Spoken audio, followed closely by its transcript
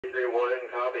331,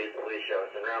 copy. Police show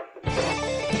us en route.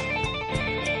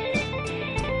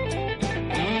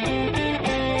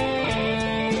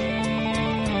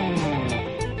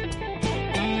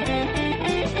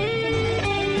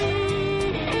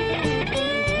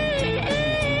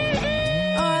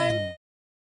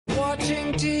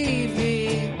 Watching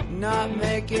TV, not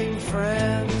making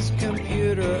friends,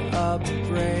 computer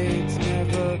upgrades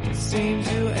never seem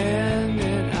to end,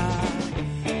 and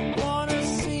I wanna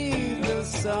see the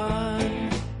sun,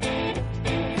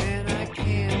 and I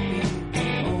can't be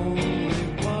the only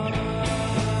one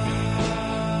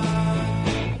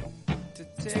to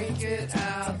take it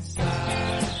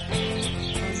outside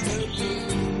under the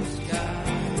blue sky.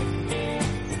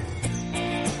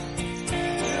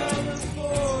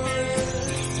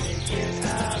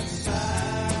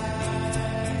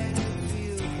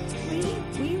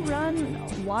 We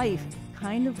run life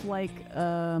kind of like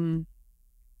a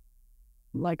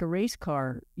race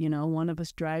car. You know, one of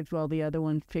us drives while the other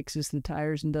one fixes the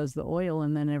tires and does the oil,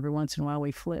 and then every once in a while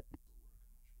we flip.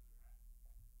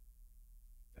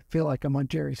 I feel like I'm on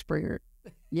Jerry Springer.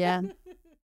 Yeah.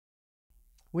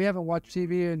 We haven't watched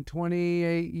TV in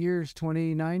 28 years,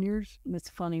 29 years. It's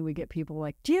funny, we get people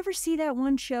like, do you ever see that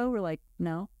one show? We're like,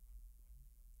 no.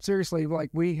 Seriously,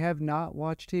 like, we have not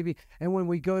watched TV. And when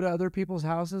we go to other people's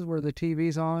houses where the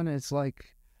TV's on, it's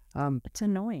like... it's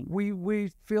annoying. We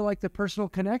feel like the personal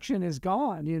connection is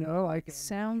gone, you know? Like,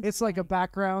 it's like a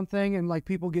background thing, and like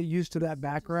people get used to that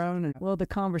background. And... Well, the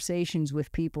conversations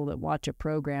with people that watch a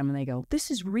program and they go, this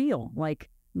is real.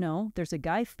 Like, no, there's a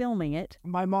guy filming it.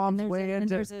 My mom's way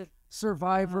into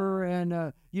Survivor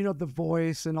and, you know, The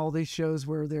Voice and all these shows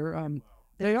where they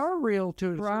are real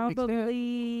to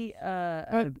probably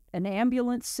an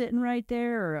ambulance sitting right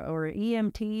there or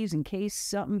EMTs in case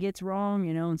something gets wrong,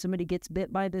 you know, and somebody gets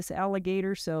bit by this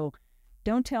alligator. So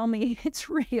don't tell me it's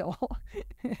real.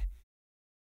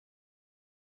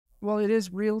 Well, it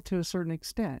is real to a certain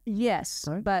extent. Yes,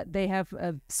 right? But they have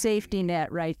a safety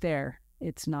net right there.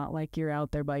 It's not like you're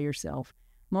out there by yourself.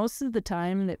 Most of the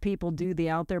time that people do the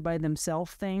out there by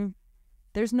themselves thing,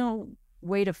 there's no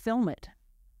way to film it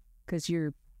because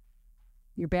your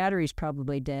battery's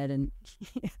probably dead. And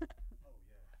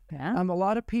yeah. A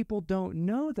lot of people don't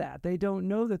know that. They don't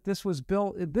know that this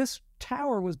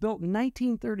tower was built in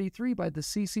 1933 by the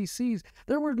CCCs.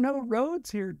 There were no roads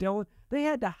here, Dylan. They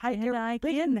had to hike.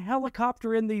 They didn't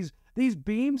helicopter in these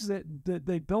beams that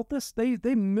they built this.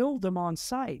 They milled them on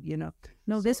site, you know.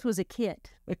 No, this was a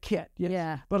kit. A kit, yes.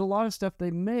 Yeah. But a lot of stuff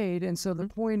they made. And so the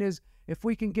point is, if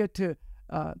we can get to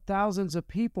thousands of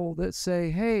people that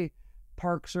say, hey,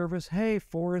 Park Service, hey,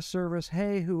 Forest Service,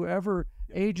 hey, whoever,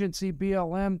 agency,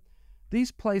 BLM,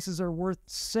 these places are worth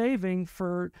saving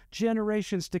for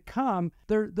generations to come.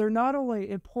 They're not only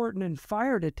important in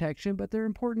fire detection, but they're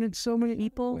important in so many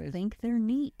people ways. Think they're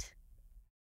neat.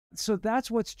 So that's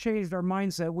what's changed our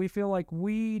mindset. We feel like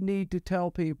we need to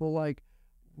tell people like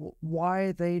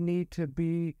why they need to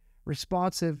be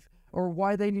responsive, or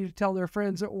why they need to tell their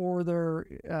friends or their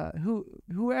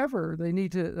whoever. They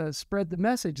need to spread the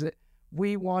message that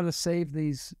we want to save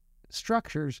these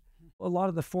structures. A lot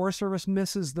of the Forest Service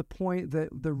misses the point that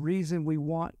the reason we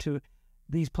want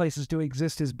these places to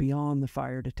exist is beyond the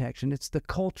fire detection. It's the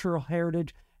cultural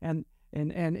heritage and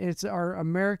it's our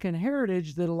American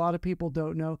heritage that a lot of people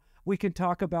don't know. We can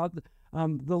talk about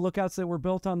the lookouts that were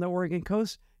built on the Oregon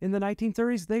coast in the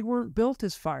 1930s. They weren't built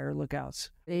as fire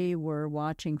lookouts. They were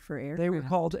watching for aircraft. They were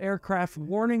called aircraft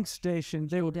warning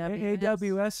stations. They were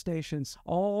AWS stations.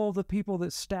 All the people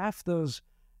that staffed those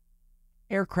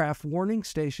aircraft warning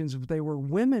stations, they were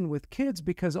women with kids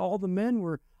because all the men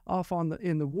were off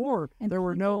in the war. And there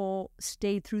were no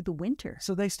stayed through the winter.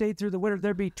 So they stayed through the winter.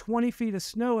 There'd be 20 feet of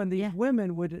snow, and these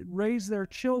women would raise their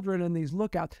children in these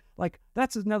lookouts. Like,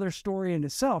 that's another story in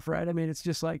itself, right? I mean, it's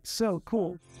just like so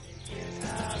cool.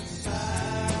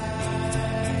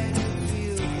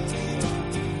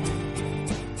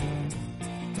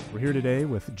 We're here today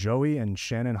with Joey and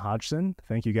Shannon Hodgson.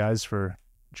 Thank you guys for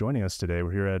joining us today.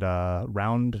 We're here at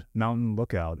Round Mountain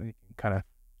Lookout. You can kind of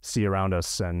see around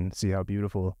us and see how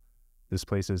beautiful this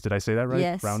place is. Did I say that right?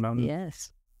 Yes. Round Mountain?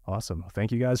 Yes. Awesome.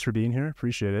 Thank you guys for being here.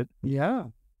 Appreciate it. Yeah.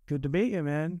 Good to meet you,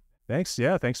 man. Thanks.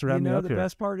 Yeah, thanks for having me up the here.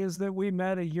 Best part is that we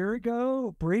met a year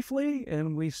ago briefly,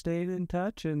 and we stayed in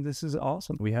touch, and this is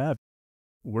awesome. We have.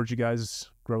 Where'd you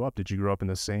guys grow up? Did you grow up in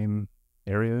the same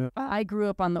area? I grew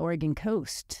up on the Oregon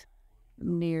coast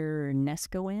near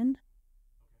Nescoin.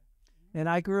 And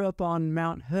I grew up on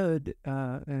Mount Hood in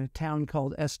a town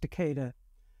called Estacada,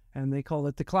 and they call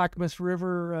it the Clackamas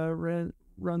River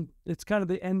run. It's kind of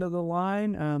the end of the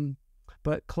line,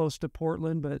 but close to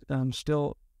Portland, but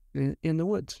still in the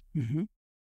woods. Mm-hmm.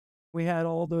 We had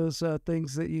all those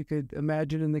things that you could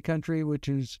imagine in the country, which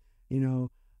is,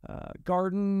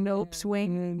 garden, Nope,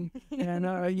 swing. and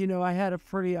I had a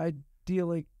pretty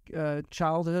idyllic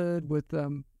childhood with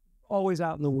always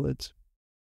out in the woods.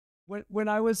 When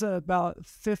I was about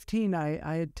 15,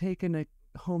 I had taken a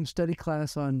home study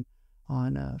class on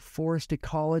forest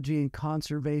ecology and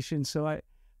conservation. So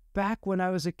back when I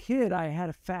was a kid, I had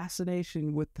a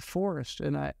fascination with the forest,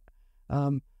 and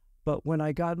but when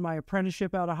I got my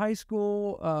apprenticeship out of high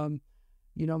school,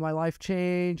 my life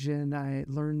changed, and I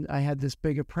learned I had this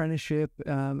big apprenticeship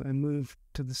and moved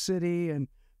to the city.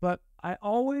 But I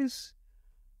always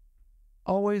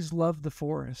loved the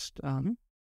forest.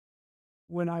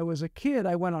 When I was a kid,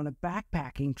 I went on a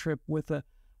backpacking trip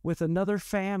with another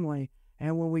family,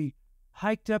 and when we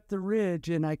hiked up the ridge,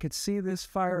 and I could see this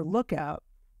fire lookout,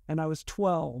 and I was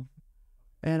 12,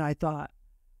 and I thought,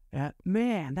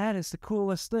 man, that is the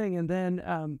coolest thing. And then,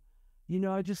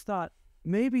 I just thought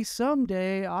maybe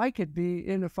someday I could be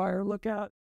in a fire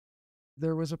lookout.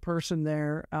 There was a person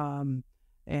there,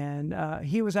 and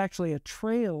he was actually a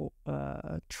trail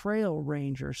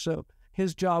ranger. So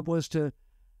his job was to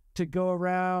go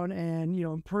around and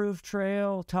improve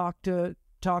trail, talk to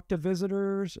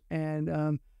visitors,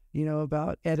 and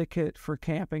about etiquette for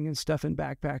camping and stuff and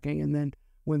backpacking. And then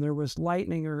when there was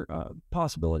lightning or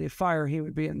possibility of fire, he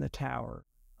would be in the tower.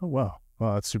 Oh, wow.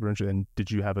 Well, that's super interesting. And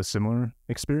did you have a similar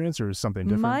experience or something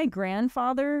different? My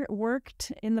grandfather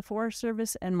worked in the Forest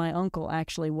Service, and my uncle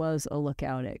actually was a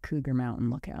lookout at Cougar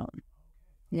Mountain Lookout.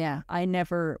 Yeah, I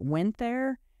never went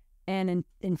there. And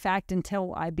in fact,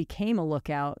 until I became a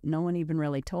lookout, no one even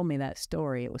really told me that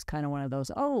story. It was kind of one of those,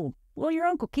 oh, well, your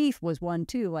Uncle Keith was one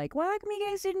too. Like, well, how come you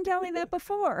guys didn't tell me that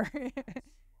before?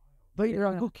 But your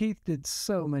Uncle Keith did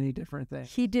so many different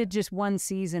things. He did just one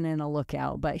season in a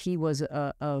lookout, but he was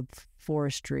a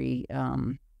forestry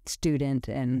student,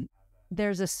 and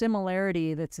there's a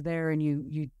similarity that's there, and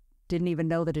you didn't even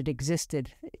know that it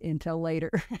existed until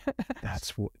later.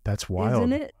 That's wild.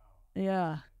 Isn't it?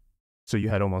 Yeah. So you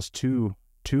had almost two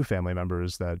family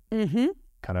members that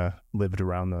kind of lived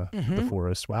around the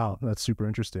forest. Wow, that's super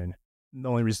interesting. The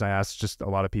only reason I ask is just a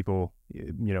lot of people,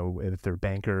 if they're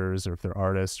bankers or if they're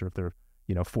artists or if they're,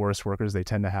 forest workers, they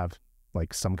tend to have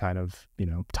like some kind of,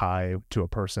 tie to a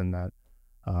person that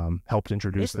helped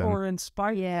introduce them. Or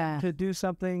inspired them to do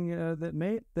something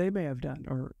that they may have done.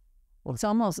 Or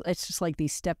it's just like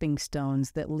these stepping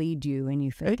stones that lead you, and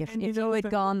you think if you had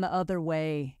gone the other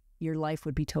way, your life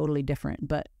would be totally different.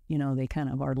 But, they kind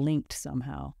of are linked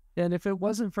somehow. And if it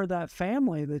wasn't for that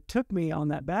family that took me on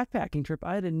that backpacking trip,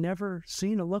 I'd have never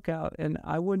seen a lookout, and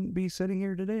I wouldn't be sitting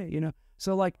here today,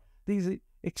 So like these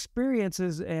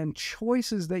experiences and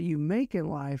choices that you make in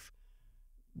life,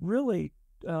 really,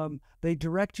 they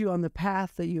direct you on the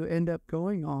path that you end up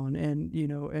going on. And,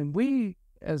 and we,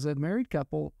 as a married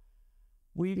couple,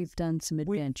 we've done some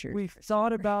adventures. We've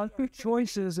thought about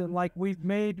choices, and like we've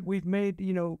made,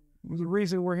 the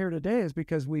reason we're here today is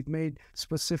because we've made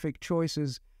specific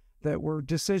choices that were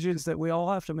decisions that we all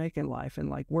have to make in life. And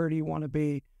like, where do you want to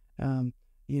be? And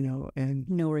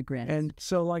no regrets. And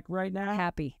so like right now,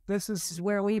 happy. This is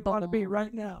where we want to be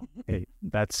right now. Hey,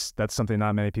 that's something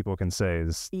not many people can say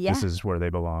is this is where they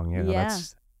belong.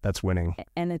 That's winning.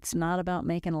 And it's not about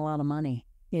making a lot of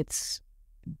it's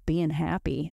being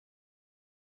happy.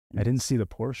 I didn't see the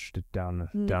Porsche down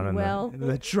in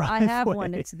the driveway. I have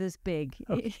one. It's this big.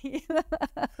 Okay.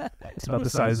 It's about the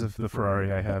size of the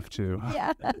Ferrari I have too.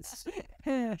 Yeah.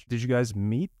 Did you guys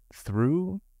meet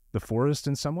through the forest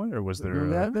in some way, or was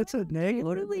there? That's a negative.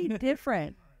 Totally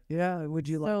different. Yeah. Would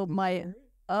you like? So my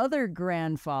other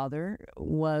grandfather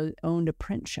owned a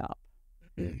print shop,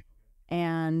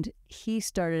 and he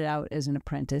started out as an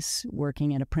apprentice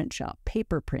working at a print shop,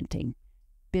 paper printing.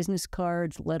 Business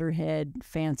cards, letterhead,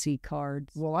 fancy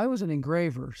cards. Well, I was an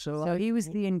engraver, so he was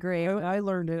the engraver. I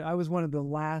learned it. I was one of the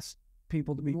last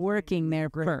people to be working there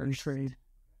first. Trade.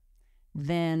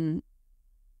 Then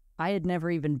I had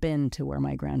never even been to where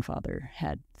my grandfather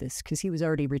had this, because he was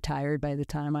already retired by the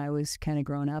time I was kind of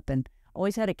grown up, and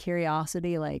always had a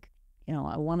curiosity, like,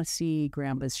 I want to see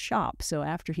Grandpa's shop. So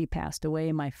after he passed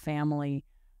away, my family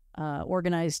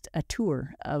organized a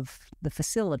tour of the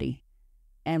facility.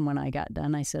 And when I got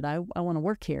done, I said, I want to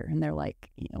work here. And they're like,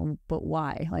 but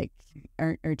why? Like,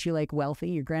 aren't you like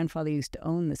wealthy? Your grandfather used to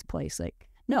own this place. Like,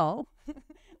 no,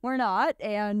 we're not.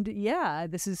 And yeah,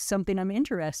 this is something I'm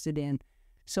interested in.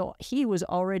 So he was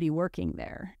already working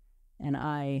there, and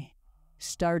I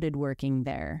started working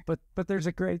there. But there's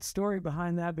a great story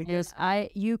behind that, because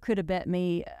you could have bet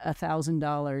me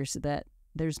 $1,000 that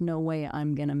there's no way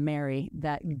I'm going to marry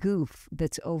that goof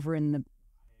that's over in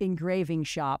engraving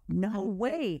shop. No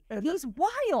way. He's The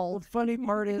wild. funny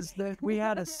part is that we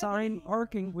had assigned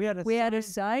parking. We had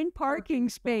assigned parking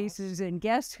spaces, and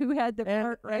guess who had the and,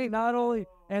 park right? and not only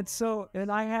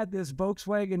and I had this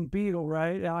Volkswagen Beetle,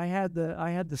 right? And I had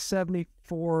the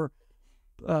 74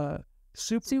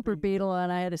 Super Beetle,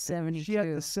 and I had a She had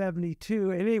 72. the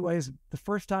 72. Anyways, the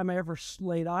first time I ever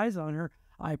laid eyes on her,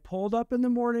 I pulled up in the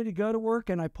morning to go to work,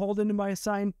 and I pulled into my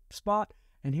assigned spot,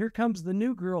 and here comes the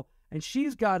new girl, and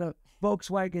she's got a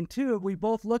Volkswagen too. We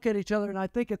both look at each other, and I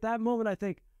think at that moment,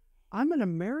 I'm going to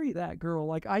marry that girl.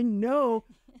 Like, I know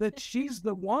that she's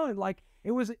the one. Like,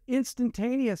 it was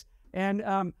instantaneous. And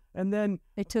then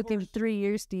It took him 3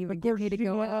 years to even get me to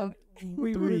go out.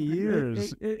 3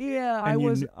 years. Yeah, I And you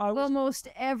was almost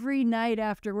every night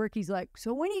after work, he's like,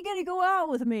 "So when are you gonna go out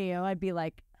with me?" And I'd be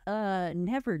like,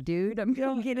 never, dude. I'm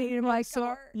getting in my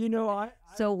car." you know,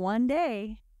 So one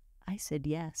day, I said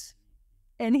yes,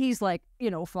 and he's like,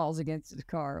 falls against his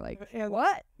car, like, and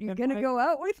 "What? You're and gonna my- go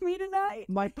out with me tonight?"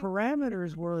 my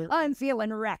parameters were I'm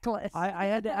feeling reckless. I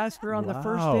had to ask her on the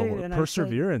first Wow, date, and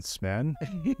perseverance, man.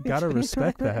 Gotta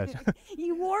respect that.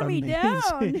 You wore me down.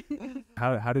 Amazing.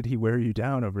 How did he wear you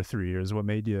down over 3 years? What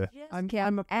made you? I'm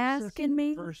kept a persistent asking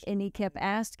me, person. and he kept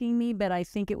asking me, but I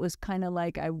think it was kind of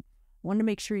like I wanted to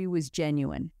make sure he was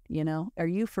genuine. Are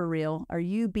you for real? Are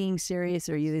you being serious?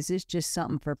 Is this just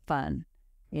something for fun?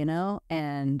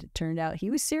 And it turned out he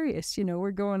was serious.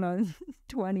 We're going on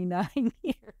 29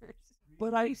 years.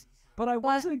 But I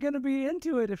wasn't going to be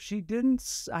into it if she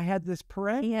didn't. I had this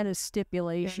parameter. He had a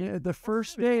stipulation. The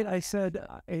first date, I said,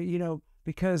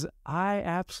 because I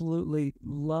absolutely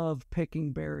love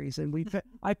picking berries, and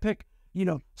I pick,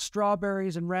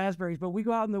 strawberries and raspberries, but we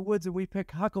go out in the woods and we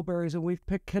pick huckleberries, and we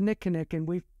pick kinnikinnick, and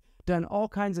we've done all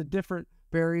kinds of different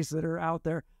berries that are out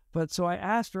there. But so I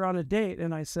asked her on a date,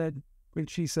 and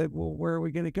she said, "Well, where are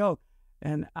we going to go?"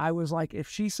 And I was like, if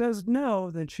she says no,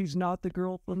 then she's not the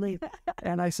girl for me.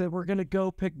 And I said, "We're going to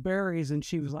go pick berries." And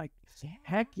she was like,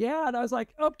 "Heck yeah." And I was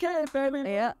like, "Okay, baby."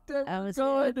 Yeah, I was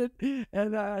going.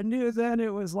 And I knew then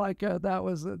it was like,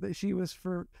 she was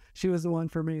the one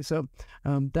for me. So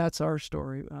that's our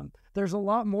story. There's a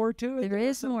lot more to it. There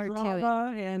is some more to it.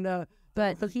 drama, and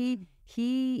But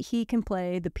he can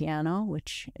play the piano,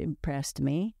 which impressed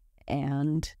me,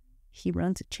 and he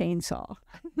runs a chainsaw.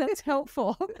 That's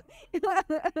helpful. You got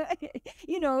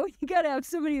to have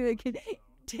somebody that can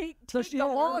take the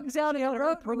logs out of the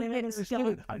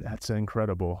road. That's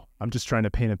incredible. I'm just trying to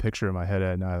paint a picture in my head,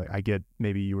 and I get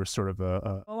maybe you were sort of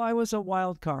a Well, I was a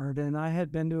wild card, and I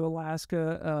had been to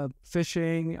Alaska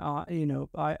fishing.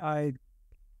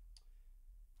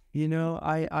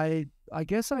 I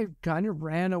guess I kind of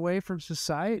ran away from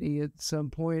society at some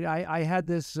point. I had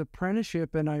this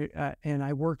apprenticeship, and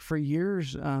I worked for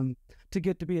years to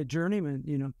get to be a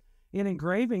journeyman, in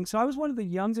engraving. So I was one of the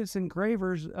youngest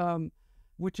engravers,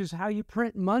 which is how you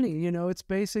print money. It's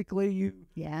basically you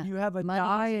have a money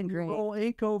die is and you engraved. roll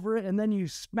ink over it, and then you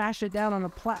smash it down on a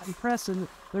platen press, and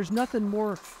there's nothing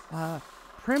more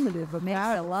primitive Makes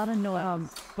about a lot of noise.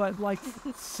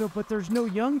 but there's no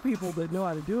young people that know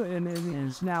how to do it,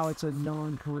 and now it's a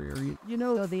non-career.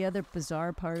 So the other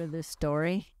bizarre part of this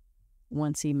story,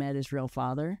 once he met his real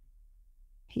father,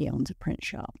 he owns a print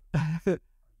shop.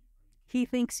 He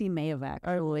thinks he may have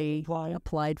actually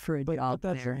applied for a job But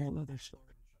that's there. a whole other story.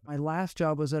 My last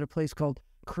job was at a place called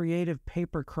Creative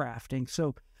Paper Crafting.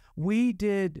 So we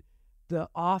did the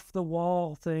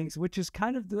off-the-wall things, which is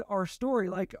kind of our story.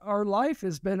 Like, our life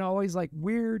has been always like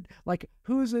weird, like,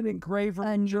 who's an engraver?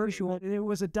 Unusual. And it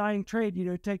was a dying trade.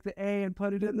 Take the A and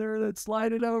put it in there and then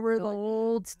slide it over. The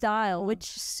old style, which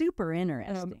is super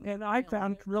interesting. And I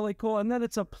found really cool. And then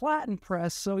it's a platen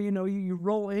press. So, you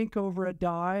roll ink over a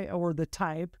die or the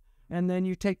type, and then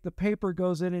you take the paper,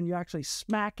 goes in, and you actually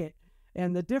smack it.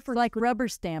 And the difference, It's like rubber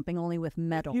stamping, only with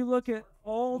metal. if you look at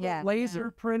all the Yeah. laser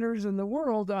printers in the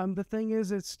world, the thing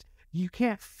is, you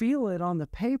can't feel it on the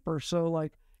paper. So,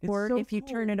 like, it's Or so if you cool.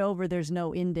 turn it over, there's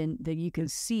no indent that you can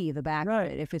see the back Right.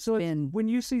 of it. If it's So been when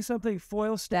you see something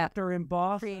foil stamped or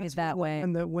embossed, created that's that way.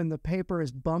 and when the paper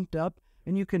is bumped up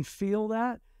and you can feel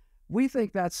that, we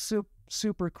think that's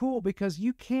super cool, because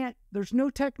there's no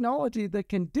technology that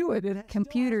can do it.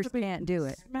 computers can't do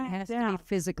it. It smacked has to down. be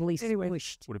physically Anyway.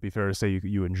 squished. would it be fair to say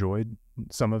you enjoyed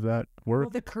some of that work? Well,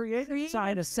 the creative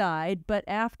side of Side, but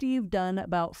after you've done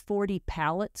about 40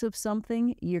 pallets of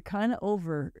something, you're kind of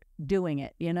overdoing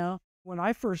it, When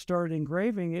I first started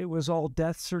engraving, it was all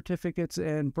death certificates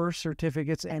and birth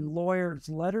certificates and lawyers'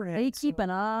 letterheads. They keep an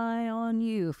eye on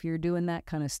you if you're doing that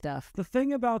kind of stuff. The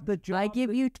thing about the job, I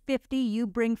give you 50, you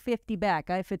bring 50 back.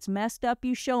 If it's messed up,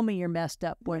 you show me your messed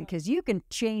up one, because you can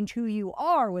change who you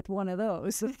are with one of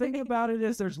those. the thing about it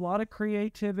is there's a lot of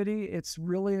creativity. It's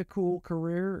really a cool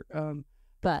career.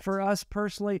 But for us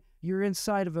personally, you're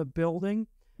inside of a building.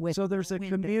 So there's a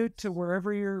commute to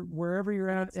wherever you're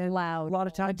at, and loud. a lot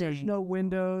of times there's no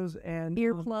windows and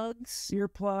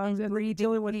earplugs, and we're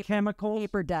dealing with chemicals,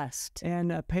 paper dust,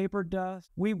 and paper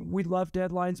dust. We love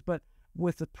deadlines, but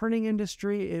with the printing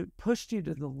industry, it pushed you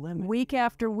to the limit. Week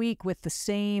after week with the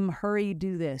same hurry,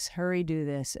 do this,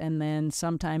 and then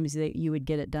sometimes you would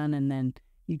get it done, and then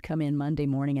you'd come in Monday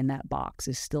morning and that box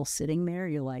is still sitting there.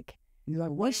 You're like,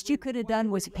 wished you could have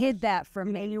done was hid that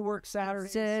from me. And you work Saturday.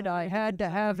 Said I had to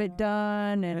have it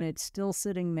done, and it's still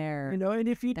sitting there. And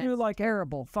if you do like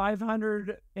terrible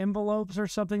 500 envelopes or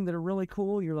something that are really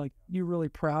cool, you're really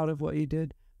proud of what you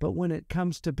did. But when it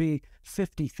comes to be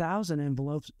 50,000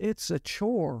 envelopes, it's a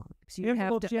chore. So you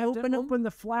have to open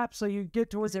the flap so you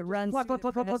get to it. It runs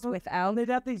without. They'd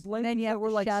have these ladies then you have that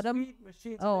were like shut them.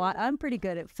 Machines. Oh, I'm pretty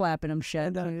good at flapping them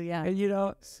shut. Yeah.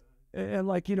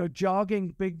 And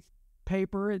jogging big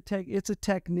paper, it's a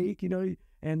technique, and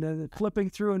then flipping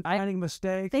through and finding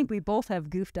mistakes. I think we both have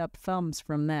goofed up thumbs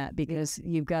from that, because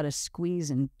you've got to squeeze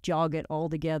and jog it all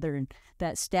together, and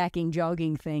that stacking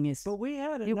jogging thing is. But we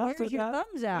had enough of your that.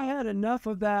 thumbs out. I had enough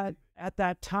of that. At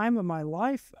that time of my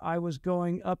life, I was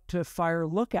going up to fire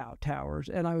lookout towers,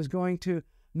 and I was going to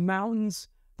mountains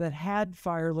that had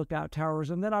fire lookout towers,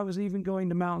 and then I was even going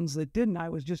to mountains that didn't. I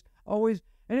was just always,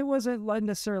 and it wasn't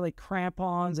necessarily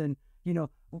crampons and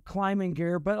climbing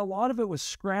gear, but a lot of it was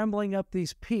scrambling up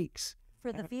these peaks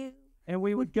for the view. And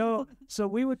we would go, so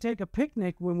we would take a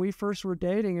picnic when we first were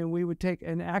dating, and we would take,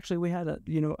 and actually we had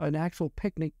an actual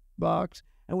picnic box,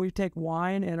 and we'd take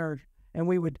wine and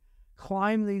we would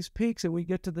climb these peaks, and we'd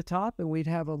get to the top, and we'd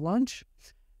have a lunch,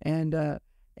 and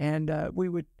we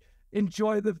would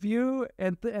enjoy the view,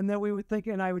 and then we would think,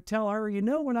 and I would tell her,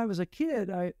 when I was a kid,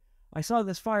 I saw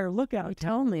this fire lookout.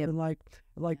 Tell me, and like,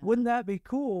 wouldn't that be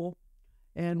cool?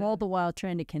 And all the while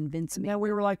trying to convince me. And then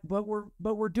we were like, but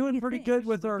we're doing pretty good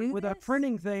with our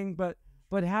printing thing, but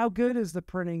how good is the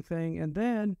printing thing? And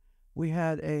then we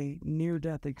had a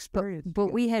near-death experience.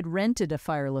 But we had rented a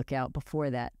fire lookout before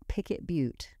that, Picket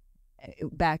Butte,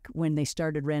 back when they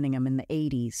started renting them in the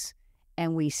 80s,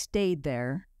 and we stayed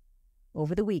there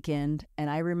over the weekend. And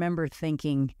I remember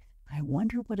thinking, I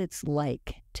wonder what it's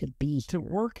like to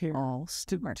work here all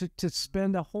summer. to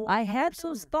spend a whole. I had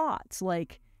those thoughts,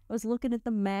 like. I was looking at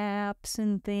the maps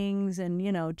and things, and,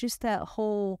 just that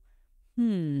whole,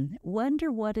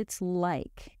 wonder what it's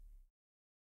like.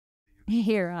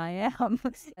 Here I am.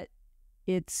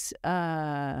 It's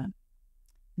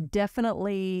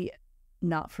definitely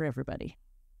not for everybody.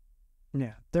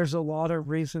 Yeah, there's a lot of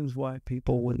reasons why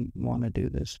people wouldn't want to do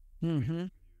this. Mm-hmm.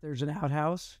 There's an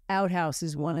outhouse. Outhouse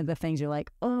is one of the things you're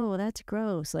like, oh, that's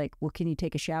gross. Like, well, can you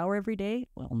take a shower every day?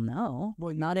 Well, no,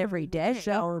 not every day.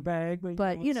 Shower bag.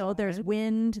 But there's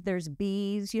wind, there's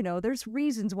bees, there's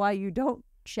reasons why you don't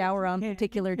shower on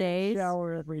particular days.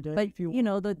 Shower every day. But,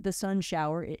 the sun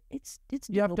shower, it's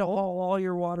you have to haul all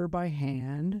your water by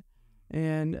hand.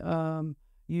 And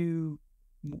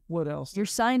what else? You're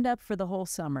signed up for the whole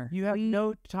summer. You have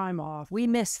no time off. We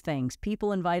miss things.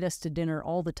 People invite us to dinner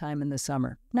all the time in the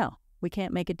summer. No, we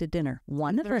can't make it to dinner.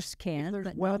 One of us can.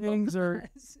 There's weddings or,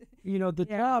 the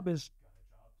job is.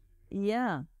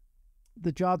 Yeah.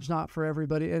 The job's not for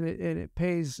everybody, and it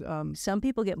pays. Some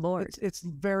people get bored. It's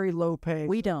very low pay.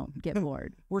 We don't get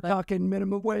bored. We're talking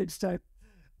minimum wage type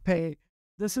pay.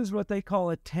 This is what they call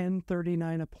a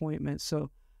 1039 appointment. So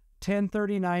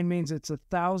 1039 means it's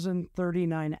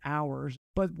 1,039 hours.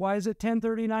 But why is it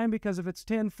 1039? Because if it's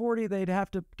 1040, they'd have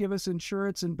to give us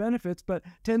insurance and benefits. But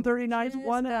 1039 is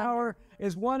 1 hour.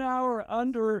 Is 1 hour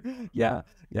under. Yeah.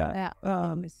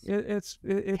 It's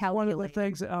one of the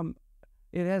things.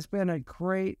 It has been a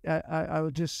great. I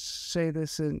would just say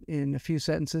this in a few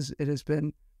sentences. It has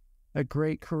been a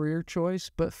great career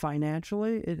choice, but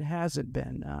financially, it hasn't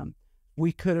been.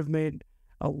 We could have made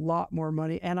a lot more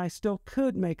money, and I still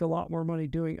could make a lot more money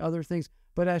doing other things.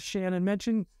 But as Shannon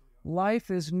mentioned,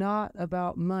 life is not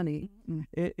about money.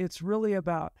 It's really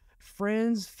about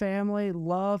friends, family,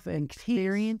 love, and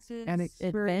experiences,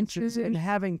 adventures, and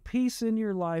having peace in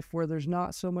your life where there's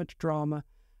not so much drama.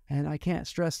 And I can't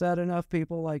stress that enough.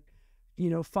 People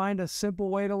find a simple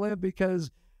way to live,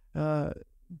 because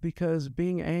because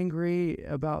being angry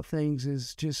about things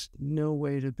is just no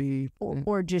way to be.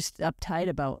 Or just uptight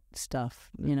about stuff,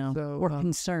 So, or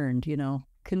concerned,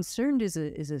 Concerned is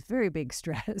a very big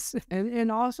stress.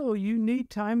 And also you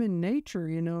need time in nature,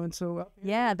 and so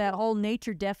Yeah, that whole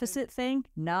nature deficit thing,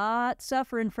 not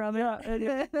suffering from it.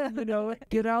 yeah, and,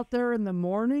 get out there in the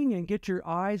morning and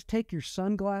take your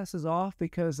sunglasses off,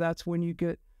 because that's when you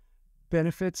get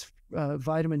benefits,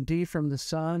 vitamin D from the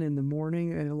sun in the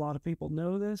morning. And a lot of people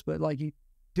know this, but like, you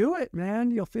do it, man,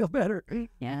 you'll feel better.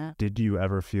 Yeah. Did you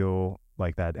ever feel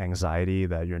like that anxiety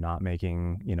that you're not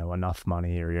making, enough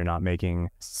money, or you're not making?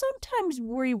 Sometimes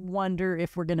we wonder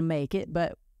if we're going to make it,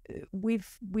 but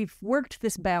we've worked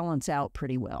this balance out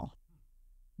pretty well.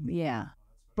 Yeah.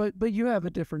 But you have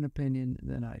a different opinion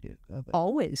than I do of it.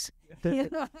 Always.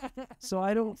 So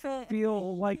I don't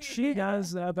feel like she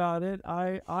does about it.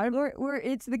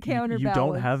 It's the counterbalance. You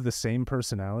don't have the same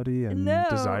personality and No.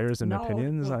 desires and No.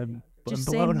 opinions. I'm Just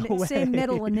blown away. same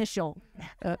middle initial.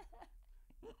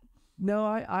 No,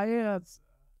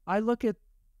 I look at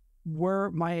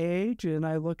where my age, and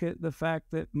I look at the fact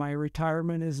that my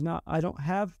retirement is not. I don't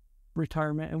have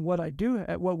retirement, and what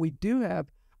we do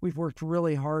have, we've worked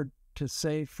really hard to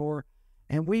save for,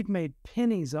 and we've made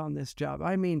pennies on this job.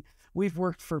 I mean, we've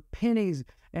worked for pennies,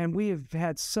 and we have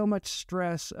had so much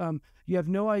stress. You have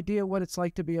no idea what it's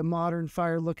like to be a modern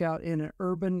fire lookout in an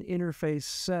urban interface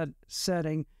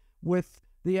setting, with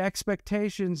the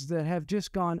expectations that have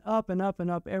just gone up and up and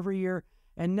up every year.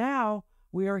 And now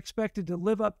we are expected to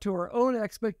live up to our own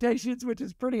expectations, which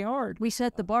is pretty hard. We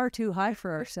set the bar too high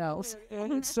for ourselves.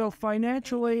 And so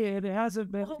financially, it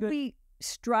hasn't been good. We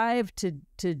strive to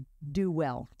do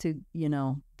well, the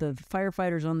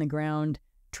firefighters on the ground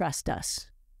trust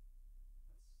us.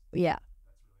 Yeah.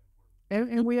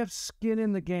 And we have skin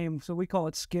in the game, so we call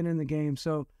it skin in the game.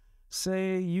 So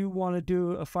say you want to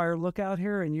do a fire lookout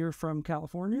here and you're from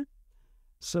California,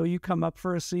 so you come up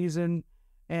for a season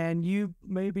and you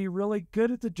may be really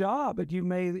good at the job and you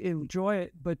may enjoy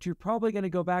it, but you're probably going to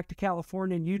go back to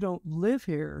California and you don't live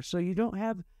here, so you don't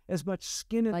have as much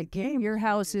skin in the game. Your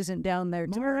house isn't down there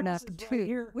torn up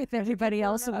with everybody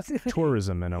else's.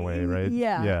 Tourism in a way, right?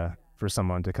 Yeah. Yeah. For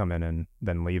someone to come in and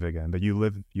then leave again, but you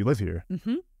live here.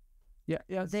 Mm-hmm.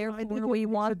 Yeah. Therefore, we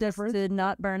want this to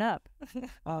not burn up.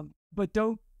 But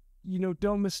don't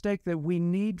mistake that we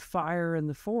need fire in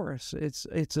the forest.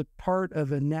 It's a part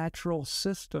of a natural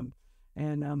system,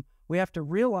 and we have to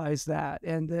realize that.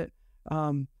 And that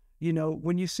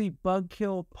when you see bug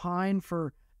kill pine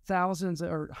for thousands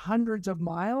or hundreds of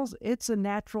miles, it's a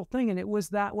natural thing, and it was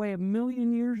that way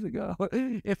 1,000,000 years ago.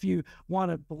 If you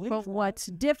want to believe. But what's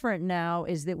different now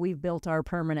is that we've built our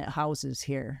permanent houses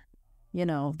here.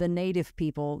 The native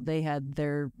people, they had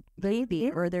their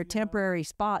baby or their temporary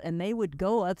spot, and they would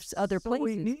go other places.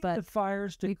 We need but the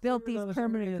fires to we built clear these those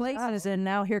permanent areas places, out. and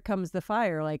now here comes the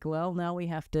fire. Like, well, now we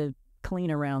have to clean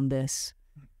around this.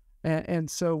 And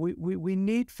so we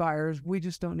need fires. We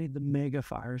just don't need the mega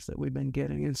fires that we've been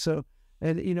getting. And so,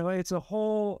 it's a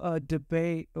whole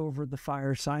debate over the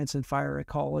fire science and fire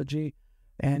ecology.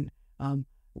 And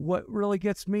what really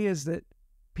gets me is that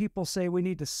people say we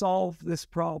need to solve this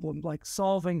problem, like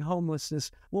solving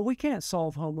homelessness. Well, we can't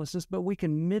solve homelessness, but we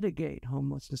can mitigate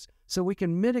homelessness. So we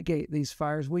can mitigate these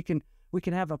fires. We can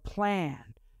have a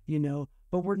plan,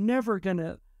 but we're never going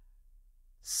to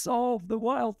solve the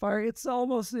wildfire.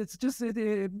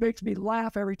 It makes me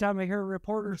laugh every time I hear a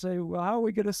reporter say, well, how are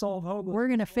we going to solve homelessness? We're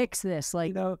going to fix this.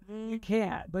 Like, You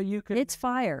can't, but you can. It's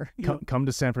fire. Come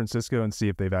to San Francisco and see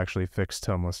if they've actually fixed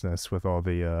homelessness with all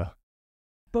the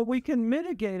But we can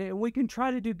mitigate it, and we can try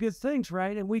to do good things,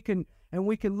 right? And we can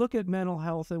look at mental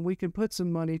health, and we can put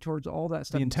some money towards all that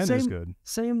stuff. the intent is good.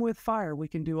 Same with fire. We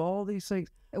can do all these things.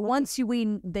 Once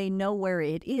they know where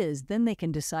it is, then they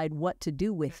can decide what to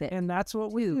do with it. And that's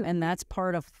what we do. And that's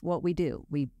part of what we do.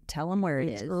 We tell them where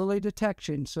It's it is. early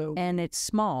detection. So And it's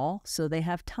small, so they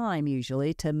have time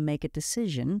usually to make a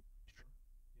decision.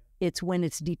 It's when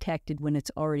it's detected, when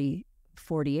it's already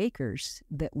 40 acres,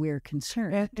 that we're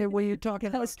concerned. and when you talk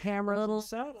about It's cameras, a little and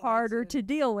satellites, harder to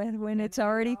deal with when it's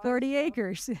already 30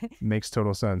 acres. Makes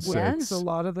total sense. Well, It's- a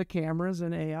lot of the cameras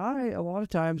and AI, a lot of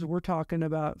times we're talking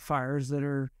about fires that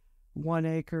are 1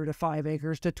 acre to 5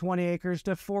 acres to 20 acres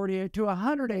to 40 to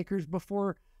 100 acres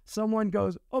before someone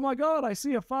goes, oh my God, I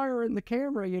see a fire in the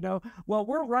camera, Well,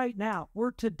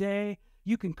 we're today.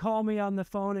 You can call me on the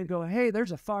phone and go, hey,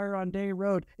 there's a fire on Day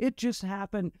Road. It just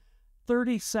happened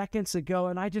 30 seconds ago,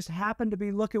 and I just happened to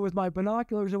be looking with my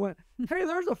binoculars and went, hey,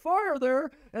 there's a fire there.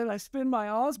 And I spin my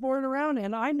Osborne around,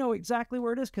 and I know exactly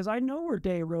where it is because I know where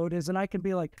Day Road is, and I can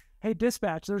be like, hey,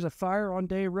 dispatch, there's a fire on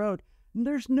Day Road.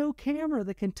 there's no camera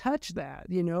that can touch that,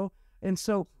 you know? And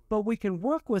so, but we can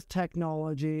work with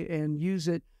technology and use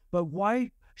it, but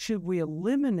why should we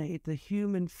eliminate the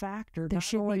human factor? There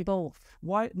should be both.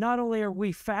 Why, not only are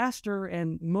we faster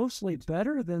and mostly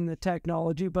better than the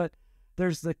technology, but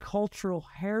there's the cultural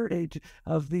heritage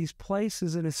of these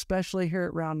places, and especially here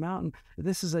at Round Mountain.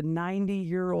 This is a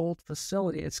 90-year-old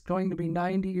facility. It's going to be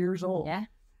 90 years old. Yeah.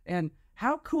 And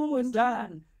how cool is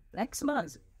that? Next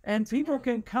month. And people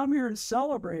can come here and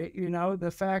celebrate, you know,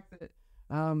 the fact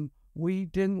that we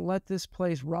didn't let this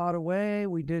place rot away.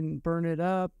 We didn't burn it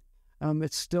up.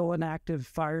 It's still an active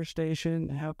fire station.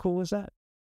 How cool is that?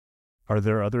 Are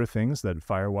there other things that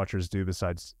fire watchers do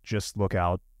besides just look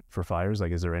out for fires?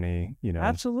 Like, is there any, you know?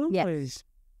 Absolutely. Yes.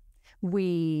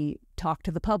 We talk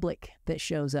to the public that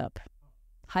shows up.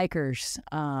 Hikers.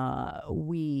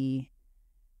 We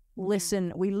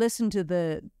listen to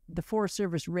the Forest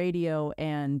Service radio,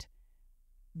 and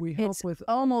We help it's with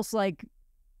almost like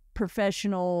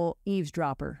professional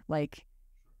eavesdropper. Like,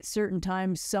 certain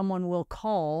times someone will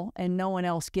call and no one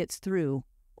else gets through,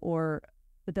 or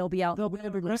they'll be out. they'll be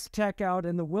able to risk tech out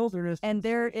in the wilderness, And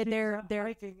they're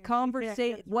hiking and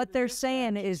conversation. What they're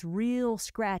saying is real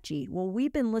scratchy. Well,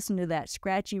 we've been listening to that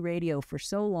scratchy radio for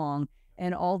so long,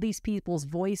 and all these people's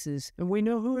voices. and we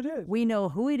know who it is. We know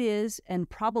who it is and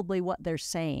probably what they're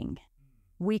saying.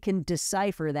 We can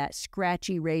decipher that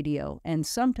scratchy radio, and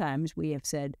sometimes we have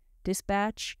said,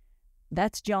 "Dispatch,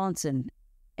 that's Johnson,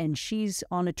 and she's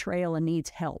on a trail and needs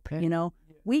help." Okay. You know,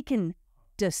 we can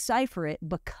decipher it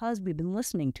because we've been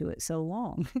listening to it so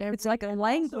long. It's like a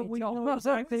language. So we almost.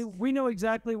 know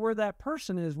exactly where that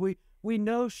person is. We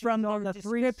know she's From on their the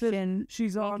Three description,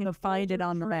 She's we on can the find it Boulder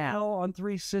on the map. Trail on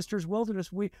Three Sisters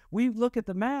Wilderness. We look at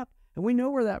the map and we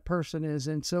know where that person is,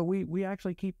 and so we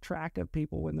actually keep track of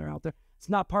people when they're out there. It's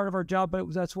not part of our job,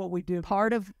 but that's what we do.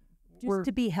 Part of We're- just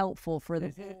to be helpful for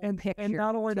the and picture.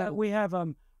 not only that, too. we have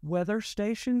weather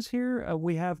stations here.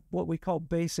 We have what we call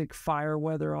basic fire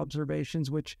weather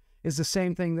observations, which is the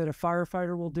same thing that a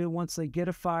firefighter will do once they get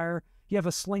a fire. You have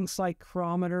a sling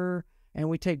psychrometer, and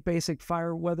we take basic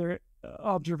fire weather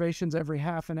observations every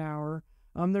half an hour.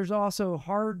 There's also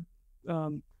hard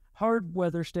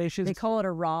weather stations. They call it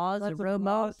a RAWS, a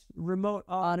That's remote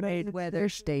automated weather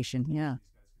station. Yeah.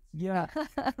 Yeah.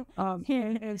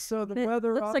 And so the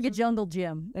weather looks like a jungle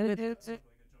gym.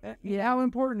 How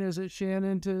important is it,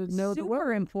 Shannon, to know the weather?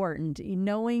 Super important.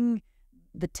 Knowing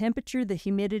the temperature, the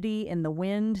humidity, and the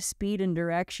wind, speed, and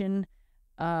direction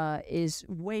is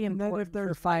way And then if important for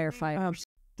there's firefighters.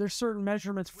 There's certain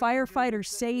measurements. Firefighter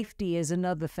safety is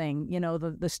another thing. You know,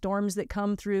 the storms that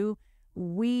come through,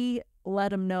 we let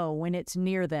them know when it's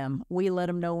near them. We let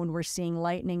them know when we're seeing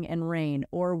lightning and rain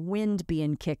or wind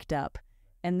being kicked up.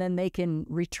 And then they can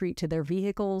retreat to their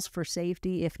vehicles for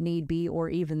safety if need be, or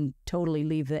even totally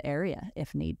leave the area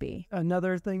if need be.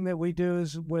 Another thing that we do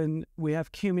is when we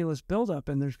have cumulus buildup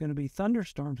and there's going to be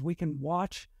thunderstorms, we can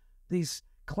watch these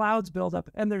clouds build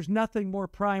up, and there's nothing more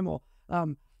primal.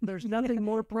 There's nothing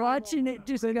more primal Watching it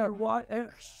just than go,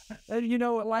 and you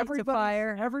know, lights a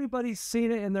fire. everybody's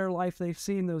seen it in their life. They've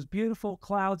seen those beautiful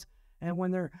clouds. And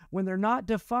when they're not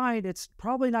defined, it's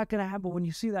probably not going to happen. When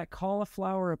you see that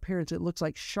cauliflower appearance, it looks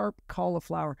like sharp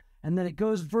cauliflower, and then it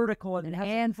goes vertical and it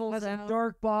has a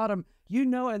dark bottom. You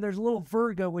know, and there's a little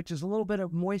vertigo, which is a little bit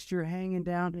of moisture hanging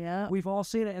down. Yeah. We've all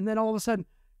seen it. And then all of a sudden,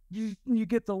 you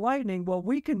get the lightning. Well,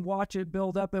 we can watch it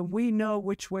build up, and we know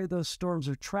which way those storms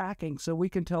are tracking. So we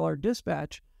can tell our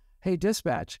dispatch, "Hey,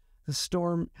 dispatch, the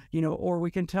storm," you know, or we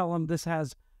can tell them this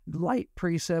has light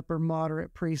precip or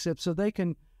moderate precip, so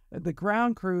the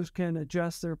ground crews can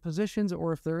adjust their positions,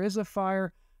 or if there is a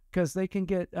fire, because they can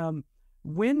get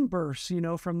wind bursts, you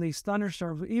know, from these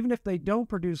thunderstorms. Even if they don't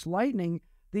produce lightning,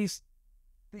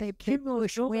 They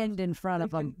push wind in front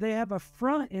of them. They have a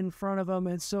front in front of them,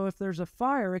 and so if there's a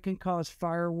fire, it can cause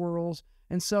fire whirls.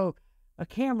 And so a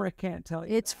camera can't tell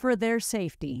you. It's for their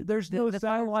safety. There's no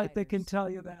satellite that can firefighters. tell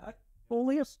you that.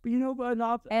 Only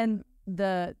an And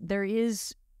there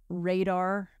is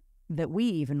radar that we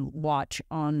even watch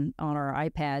on our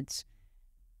iPads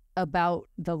about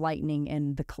the lightning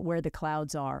and where the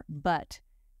clouds are. But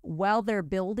while they're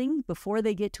building, before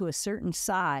they get to a certain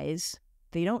size,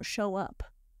 they don't show up.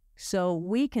 So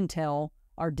we can tell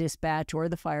our dispatch or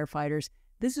the firefighters,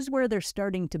 this is where they're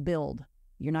starting to build.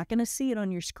 You're not going to see it on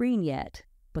your screen yet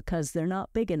because they're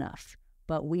not big enough,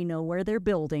 but we know where they're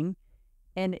building.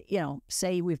 And, you know,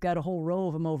 say we've got a whole row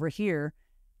of them over here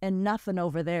and nothing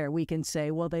over there. We can say,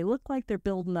 well, they look like they're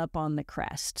building up on the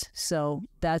crest. So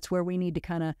that's where we need to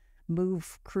kind of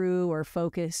move crew or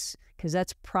focus, because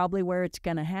that's probably where it's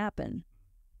going to happen.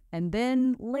 And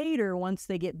then later, once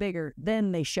they get bigger,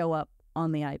 then they show up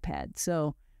on the iPad.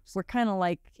 So we're kind of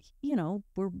like,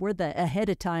 we're the ahead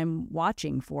of time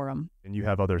watching for them. And you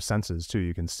have other senses too.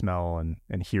 You can smell and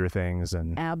hear things,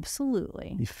 and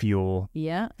Absolutely. you feel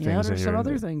Yeah. things. There's some in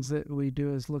other your, things that we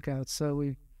do as lookouts. So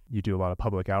you do a lot of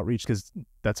public outreach, because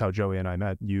that's how Joey and I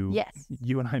met. You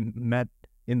and I met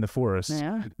in the forest,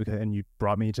 Yeah. and you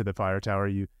brought me to the fire tower.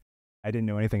 I didn't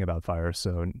know anything about fire,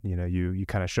 so you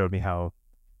kind of showed me how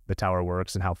the tower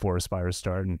works and how forest fires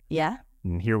start, and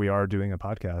here we are doing a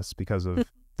podcast because of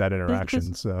that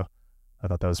interaction. So I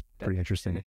thought that was pretty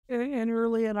interesting. And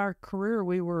early in our career,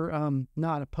 we were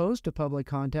not opposed to public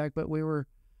contact, but we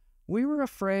were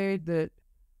afraid that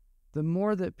the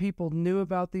more that people knew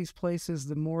about these places,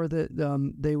 the more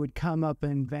that they would come up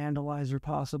and vandalize or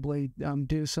possibly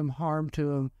do some harm to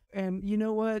them. And you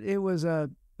know what? It was a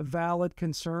valid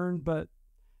concern, but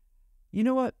you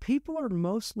know what? People are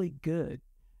mostly good.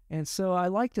 And so I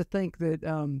like to think that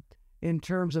in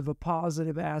terms of a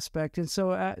positive aspect. And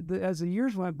so as the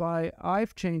years went by,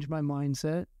 I've changed my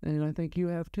mindset, and I think you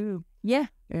have too. Yeah.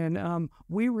 And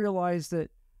we realized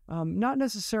that not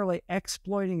necessarily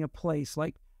exploiting a place.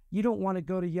 Like, you don't want to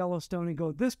go to Yellowstone and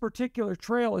go, this particular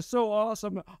trail is so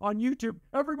awesome on YouTube.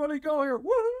 Everybody go here.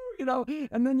 Woohoo!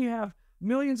 And then you have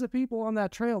millions of people on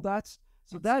that trail. That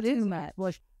is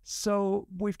much. So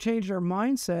we've changed our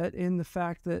mindset in the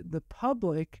fact that the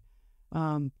public,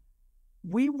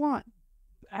 what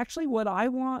I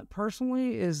want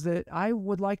personally is that I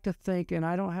would like to think, and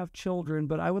I don't have children,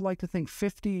 but I would like to think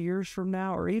 50 years from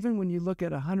now, or even when you look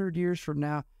at 100 years from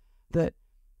now, that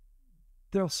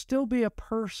there'll still be a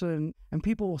person and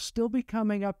people will still be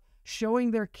coming up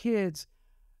showing their kids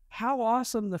how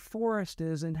awesome the forest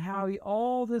is, and how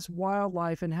all this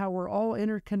wildlife, and how we're all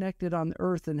interconnected on the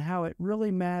earth, and how it really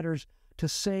matters to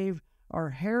save our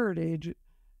heritage,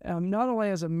 not only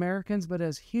as Americans, but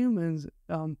as humans,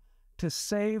 to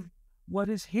save what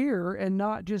is here, and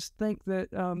not just think that,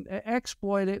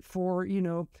 exploit it for,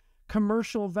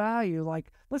 commercial value.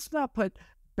 Like, let's not put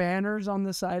banners on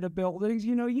the side of buildings.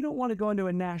 You don't want to go into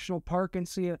a national park and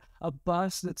see a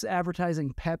bus that's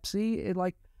advertising Pepsi.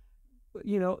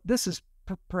 This is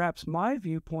perhaps my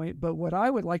viewpoint, but what I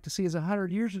would like to see is 100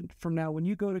 years from now, when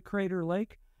you go to Crater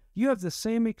Lake, you have the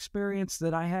same experience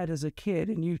that I had as a kid,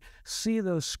 and you see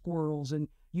those squirrels, and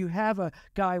you have a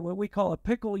guy, what we call a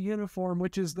pickle uniform,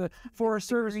 which is the Forest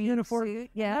Service uniform. Suit,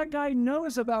 yeah. That guy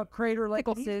knows about Crater Lake.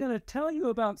 He's going to tell you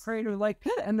about Crater Lake,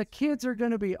 and the kids are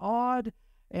going to be awed,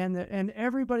 and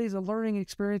everybody's a learning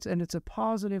experience, and it's a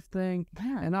positive thing.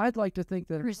 Yeah. And I'd like to think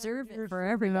that Preserve it for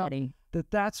everybody.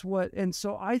 that's what, and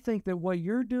so I think that what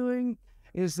you're doing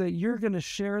is that you're going to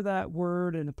share that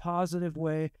word in a positive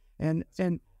way, and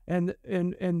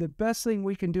the best thing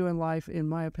we can do in life, in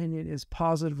my opinion, is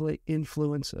positively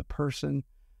influence a person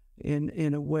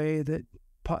in a way that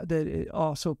it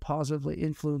also positively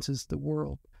influences the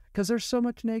world, because there's so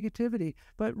much negativity.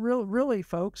 But really,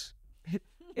 folks,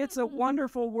 it's a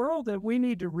wonderful world, that we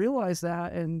need to realize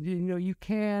that. And you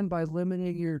can, by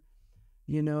limiting your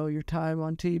time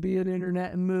on TV and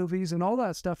internet and movies and all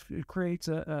that stuff, it creates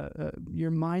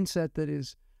your mindset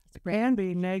that can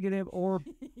be negative or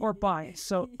biased.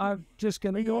 So I'm just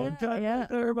gonna go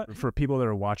there. But for people that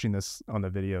are watching this on the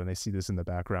video and they see this in the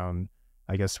background,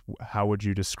 I guess, how would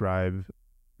you describe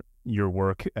your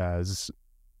work as?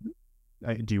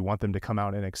 Do you want them to come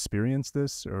out and experience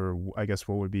this, or I guess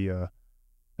what would be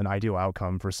an ideal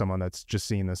outcome for someone that's just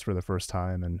seeing this for the first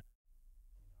time? And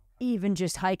Even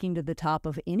just hiking to the top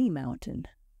of any mountain.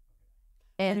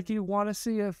 And if you want to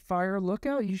see a fire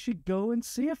lookout, you should go and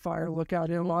see a fire lookout.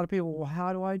 And a lot of people, well,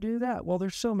 how do I do that? Well,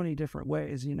 there's so many different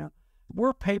ways,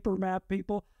 We're paper map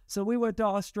people. So we went to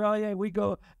Australia. We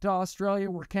go to Australia.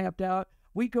 We're camped out.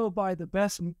 We go buy the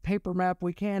best paper map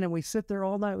we can, and we sit there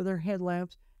all night with our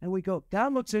headlamps, and we go,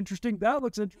 that looks interesting. That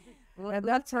looks interesting. And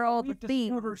that's where all the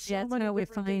themes. That's how we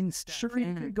find stuff. Sure,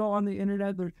 you can go on the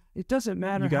internet. It doesn't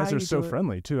matter. You guys how are you so do it.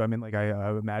 friendly too. I mean, like I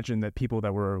imagine that people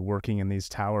that were working in these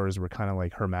towers were kind of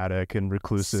like hermetic and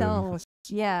reclusive. So,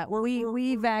 yeah,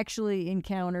 we've actually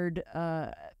encountered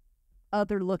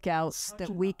other lookouts that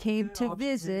we came to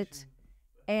visit,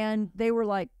 and they were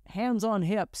like, hands on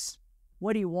hips.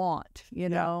 What do you want?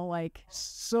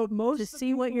 So most to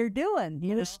see what you're doing.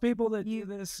 Most people that do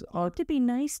this are to be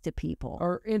nice to people.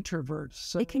 Are introverts.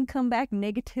 So it can come back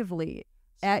negatively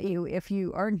at you if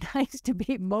you are nice to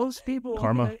people. Most people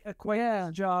Karma. equate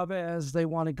the job as they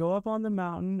want to go up on the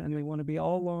mountain and they want to be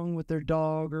all alone with their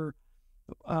dog, or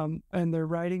and they're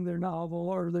writing their novel,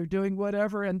 or they're doing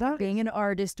whatever. And that being an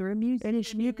artist or a musician.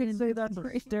 And you can say that's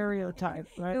a stereotype,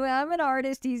 right? Well, I'm an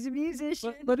artist. He's a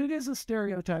musician. But it is a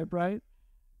stereotype, right?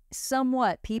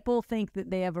 somewhat. People think that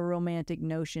they have a romantic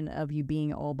notion of you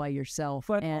being all by yourself.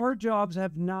 But and our jobs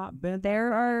have not been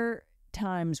there are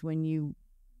times when you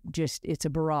just, it's a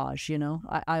barrage, you know.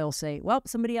 I'll say, well,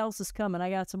 somebody else is coming. I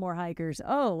got some more hikers.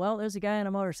 Oh, well, there's a guy on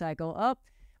a motorcycle. Oh,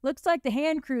 looks like the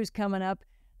hand crew's coming up.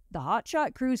 The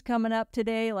hotshot crew's coming up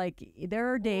today. Like,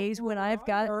 there are days when I've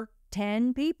got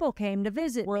 10 people came to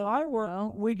visit Where me. I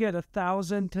work, we get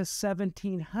 1,000 to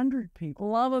 1,700 people.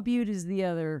 Lava Butte is the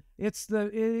other. It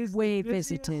is Way the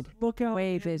busiest visited. lookout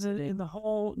Way in visited. the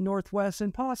whole Northwest,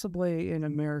 and possibly in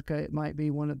America. It might be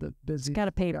one of the busiest. Got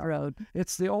a paved road.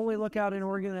 It's the only lookout in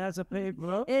Oregon that has a paved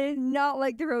road. It's not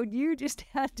like the road you just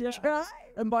had to drive.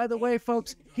 And by the way,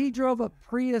 folks, he drove a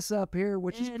Prius up here,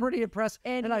 which is pretty impressive.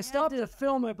 and And I he had stopped to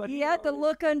film it, but He had to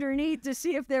look underneath to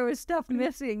see if there was stuff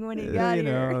missing when he got you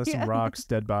here. know, some rocks,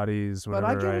 dead bodies, But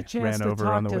I whatever get a chance ran to over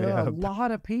talk on the way to a up.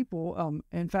 lot of people.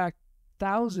 In fact,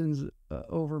 thousands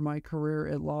over my career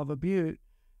at Lava Butte,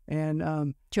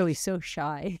 and Joey's so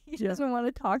shy. He doesn't want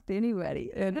to talk to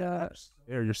anybody.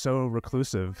 You're so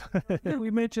reclusive. we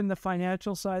mentioned the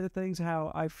financial side of things.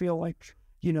 How I feel like,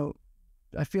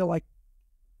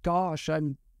 gosh,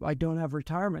 I don't have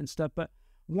retirement and stuff. But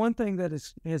one thing that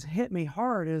has hit me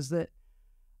hard is that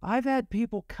I've had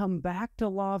people come back to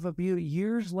Lava Butte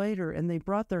years later, and they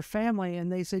brought their family,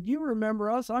 and they said, "You remember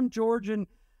us? I'm George and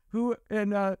Rachel."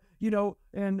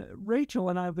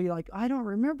 And I'd be like, "I don't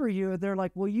remember you." And they're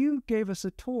like, "Well, you gave us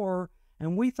a tour,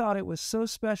 and we thought it was so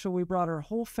special. We brought our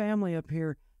whole family up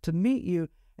here to meet you."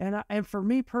 And for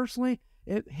me personally,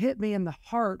 it hit me in the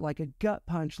heart like a gut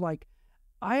punch. Like,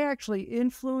 I actually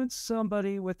influenced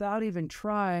somebody without even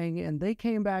trying, and they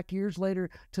came back years later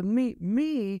to meet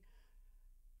me,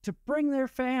 to bring their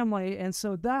family. And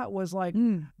so that was like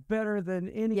better than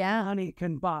any money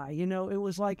can buy. You know, it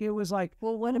was like,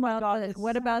 Well, what about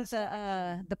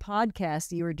the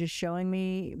podcast you were just showing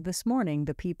me this morning?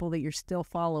 The people that you're still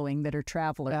following that are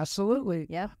travelers. absolutely.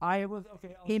 Yeah. I was,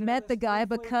 okay. I'll He share met the this guy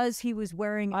briefly. because he was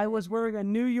wearing I was wearing a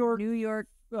New York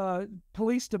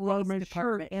police department shirt,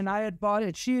 department. and I had bought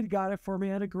it. She had got it for me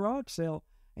at a garage sale.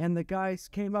 And the guy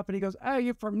came up and he goes, "Hey,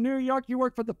 you're from New York? You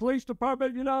work for the police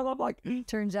department?" You know, and I'm like,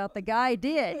 Turns out the guy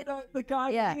did. the guy,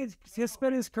 Yeah. he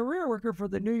spent his career working for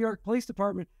the New York Police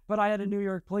Department, but I had a New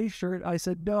York police shirt. I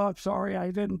said, "No, I'm sorry,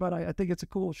 I didn't, but I think it's a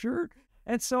cool shirt."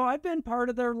 And so I've been part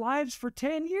of their lives for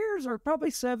 10 years, or probably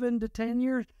 7 to 10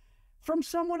 years, from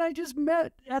someone I just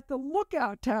met at the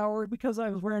lookout tower because I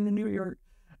was wearing a New York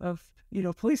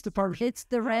police department shirt. It's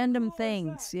the How random cool is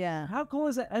things. that? Yeah. How cool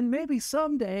is that? And maybe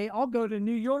someday I'll go to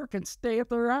New York and stay at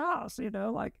their house, and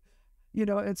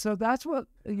so that's what,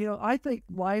 I think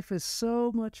life is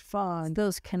so much fun.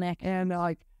 Those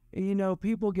connections. And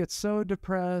people get so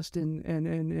depressed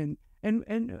and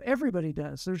everybody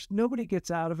does. Nobody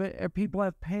gets out of it. People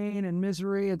have pain and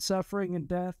misery and suffering and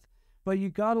death, but you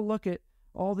got to look at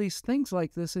all these things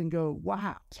like this and go,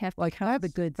 wow, Like how the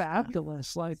that's good stuff.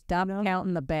 fabulous. Like, Stop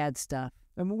counting the bad stuff.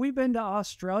 and when we've been to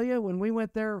Australia, when we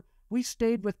went there, we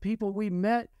stayed with people we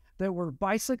met that were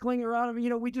bicycling around.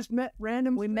 We just met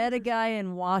random. We met a guy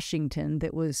in Washington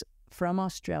that was from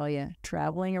Australia,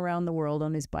 traveling around the world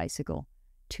on his bicycle.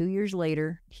 2 years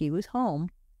later, he was home,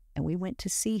 and we went to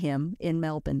see him in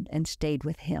Melbourne and stayed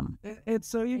with him. And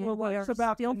so And we it's are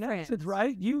about still connections, friends.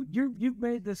 right? You've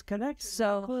made this connection.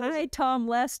 So, hi, Tom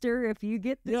Lester, if you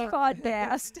get this Yeah.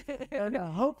 podcast. And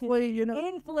hopefully,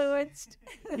 Influenced.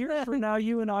 years from now,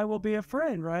 you and I will be a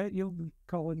friend, right? You'll be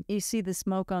calling. You see the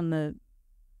smoke on the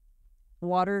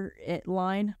water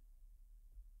line?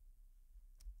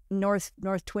 North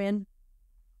Twin?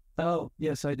 Oh,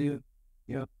 yes, I do.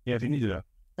 Yeah, if you need to.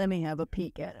 Let me have a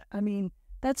peek at it. I mean,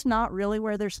 that's not really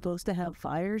where they're supposed to have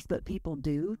fires, but people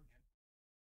do.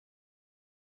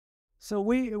 So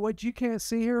what you can't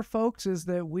see here, folks, is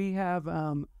that we have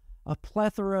a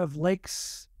plethora of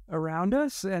lakes around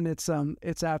us, and it's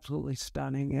absolutely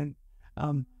stunning.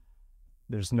 And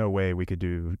There's no way we could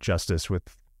do justice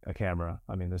with a camera.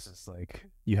 I mean, this is like,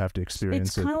 you have to experience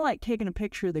It's it. kind of like taking a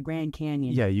picture of the Grand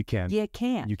Canyon. Yeah, you can. You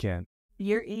can't. You can.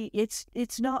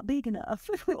 It's not big enough.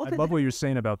 I love what you're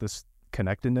saying about this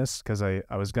connectedness, because I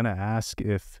was going to ask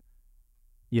if,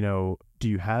 do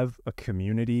you have a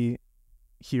community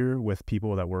here with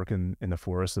people that work in the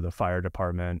forest or the fire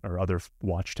department or other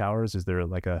watchtowers? Is there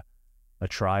like a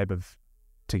tribe of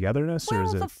togetherness, or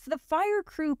is it? The fire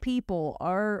crew people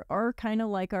are kind of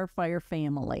like our fire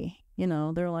family.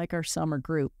 They're like our summer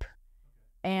group.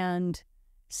 And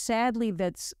sadly,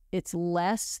 it's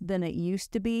less than it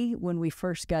used to be. When we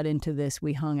first got into this,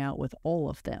 we hung out with all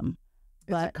of them. it's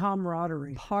a But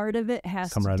camaraderie. part of it has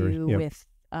to Camaraderie, do yep. with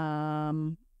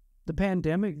The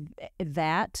pandemic.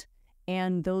 that,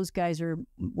 and those guys are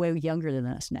way younger than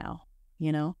us now.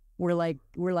 You know, we're like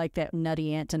that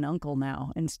nutty aunt and uncle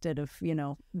now instead of, you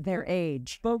know, their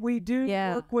age. But we do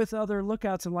Yeah. work with other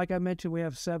lookouts, and like I mentioned, we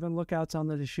have 7 lookouts on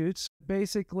the Deschutes.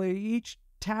 Basically, each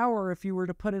tower, if you were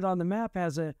to put it on the map,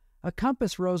 has a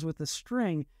compass rose with a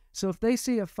string. So if they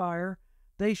see a fire,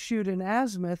 they shoot an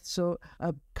azimuth, so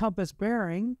a compass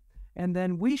bearing, and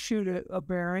then we shoot a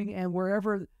bearing, and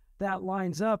wherever that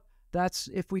lines up, that's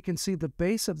if we can see the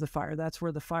base of the fire, that's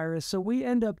where the fire is. So we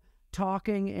end up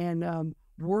talking and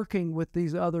working with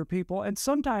these other people, and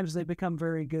sometimes they become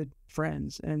very good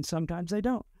friends, and sometimes they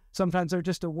don't. Sometimes they're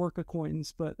just a work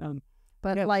acquaintance, but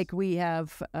yes. Like we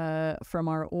have from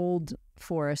our old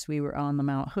forest, we were on the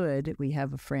Mount Hood. We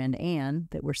have a friend, Anne,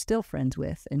 that we're still friends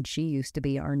with, and she used to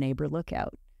be our neighbor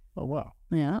lookout. Oh, wow.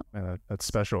 Yeah. Man, that's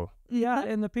special. Yeah,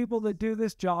 and the people that do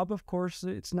this job, of course,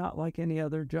 it's not like any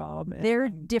other job. And They're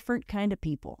different kind of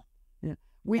people.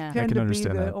 we yeah. I tend can to be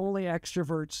understand the that. only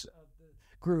extroverts of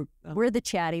the group. We're the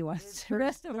chatty ones. The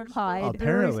rest of them hide.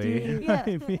 Apparently. Yeah.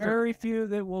 I mean, Very few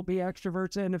that will be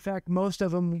extroverts, and in fact, most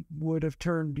of them would have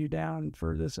turned you down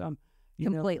for this. You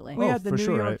know, Completely. we Oh, had the for New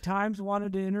sure, York right. Times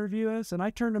wanted to interview us, and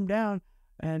I turned them down.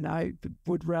 And I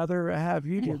would rather have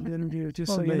you do the interview,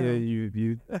 just so you know.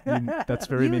 you that's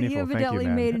very you meaningful. Thank you, evidently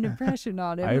man. made an impression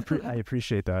on him. I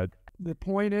appreciate that. The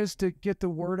point is to get the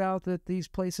word out that these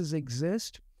places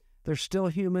exist. There's still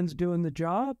humans doing the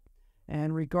job.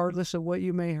 And regardless of what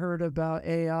you may heard about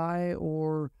AI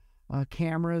or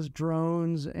cameras,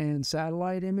 drones, and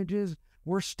satellite images,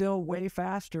 we're still way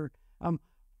faster.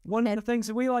 One of the things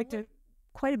that we like to,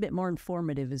 Quite a bit more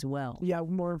informative as well.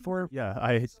 more informed. Yeah,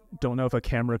 I don't know if a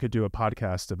camera could do a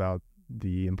podcast about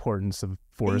the importance of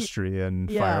forestry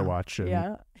and fire watch. And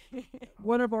Yeah.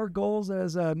 One of our goals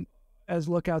as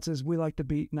lookouts is we like to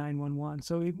beat 911.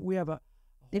 So we have a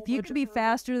If you could be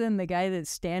faster than the guy that's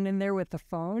standing there with the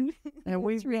phone, and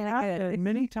we it's really have good. it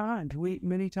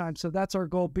many times. So that's our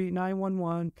goal: beat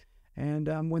 911.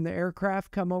 And when the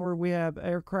aircraft come over, we have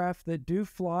aircraft that do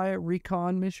fly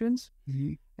recon missions,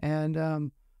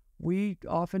 and we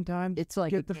oftentimes It's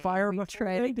like get the fire we before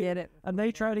try they to do. get it. And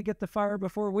they try to get the fire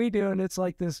before we do, and it's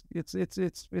like this.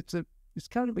 It's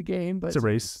kind of a game, but it's a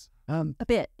race. A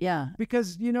bit, yeah.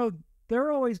 because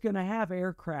they're always going to have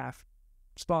aircraft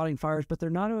spotting fires, but they're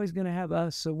not always going to have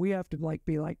us. So we have to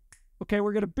be like, okay,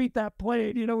 we're going to beat that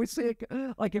plane. We see it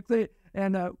like if they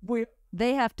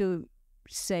They have to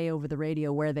say over the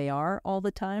radio where they are all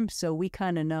the time, so we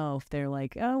kind of know if they're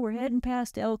like, oh, we're heading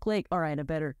past Elk Lake. All right, I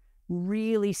better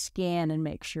really scan and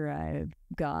make sure I've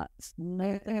got.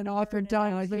 and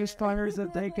oftentimes there's fires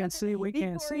that they can see we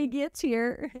can't Before see. he gets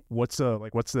here. What's the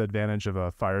advantage of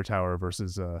a fire tower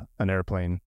versus an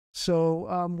airplane?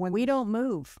 So when We don't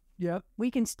move. yep,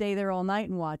 We can stay there all night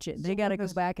and watch it. They got to go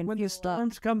back and when the fuel up.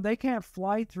 storms come, they can't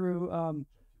fly through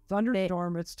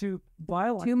thunderstorm. It's too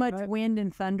violent. Too much right? wind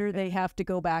and thunder. They have to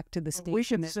go back to the station. We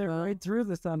should as sit well. right through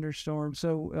the thunderstorm.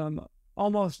 So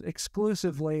almost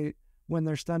exclusively when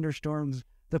there's thunderstorms,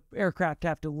 the aircraft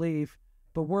have to leave,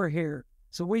 but we're here.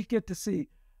 So we get to see,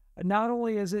 not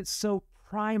only is it so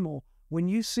primal, when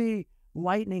you see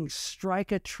lightning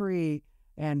strike a tree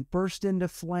and burst into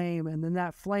flame, and then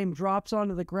that flame drops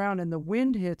onto the ground and the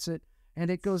wind hits it, and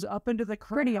it goes up into the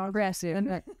Pretty clouds, impressive.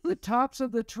 and the tops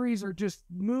of the trees are just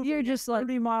moving. You're just like,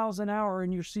 30 miles an hour,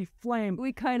 and you see flame.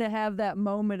 we kind of have that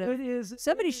moment of, It is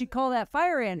somebody should call that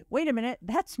fire in. Wait a minute,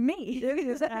 that's me. It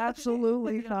is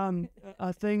absolutely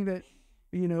a thing that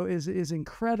is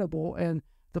incredible, and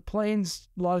the planes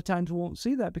a lot of times won't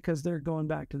see that because they're going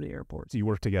back to the airport. So you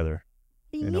work together.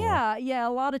 in a way. Yeah,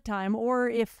 a lot of time. Or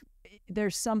if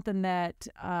there's something that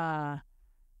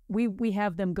we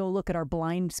have them go look at our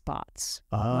blind spots.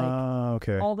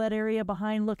 Okay. All that area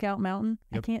behind Lookout Mountain,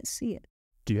 I Yep. can't see it.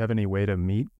 Do you have any way to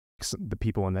meet the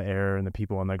people in the air and the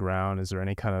people on the ground? Is there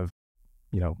any kind of,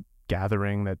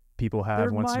 gathering that people have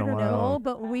There once in a might or while? No,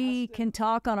 but we can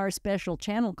talk on our special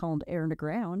channel called Air to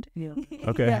Ground. Yeah.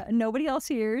 Okay. Yeah, nobody else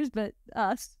hears but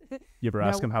us. You ever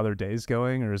ask them how their day's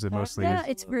going, or is it mostly Yeah,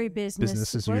 it's very business.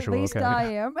 business as Or usual? At least Okay. I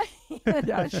am.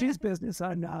 Yeah, she's business.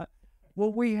 I'm not.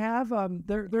 Well, we have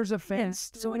there's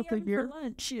events So when throughout the you're year. for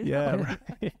lunch, you know? Yeah,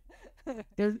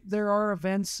 right. There are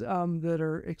events that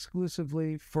are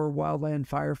exclusively for wildland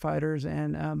firefighters,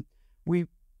 and we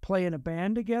play in a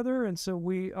band together. And so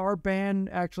our band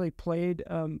actually played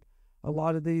a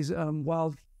lot of these the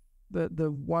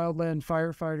Wildland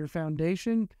Firefighter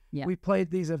Foundation. Yeah. We played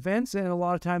these events, and a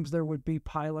lot of times there would be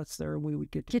pilots there, and we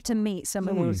would get Get to meet some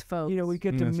of those folks. we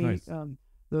get to That's meet nice.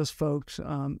 those folks.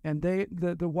 And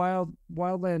the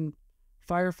Wildland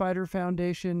Firefighter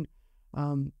Foundation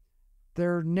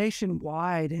they're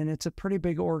nationwide, and it's a pretty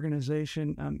big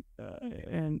organization.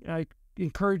 And I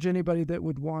encourage anybody that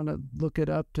would want to look it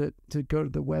up to go to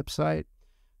the website.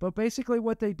 But basically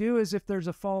what they do is if there's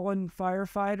a fallen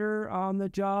firefighter on the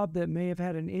job that may have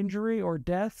had an injury or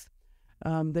death,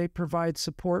 they provide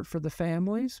support for the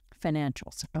families.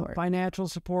 Financial support. Financial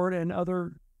support and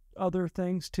other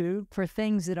things too. For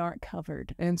things that aren't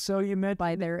covered And so you met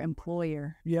by their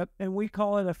employer. Yep. And we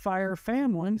call it a fire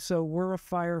family. So we're a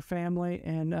fire family.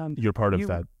 And You're part of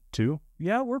that too?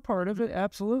 Yeah, we're part of it.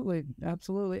 Absolutely.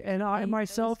 Absolutely. And I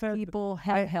myself had people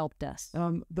have helped us.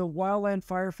 the Wildland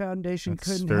Fire Foundation That's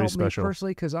couldn't very help special. me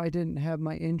personally because I didn't have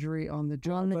my injury on the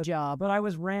job. But I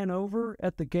was ran over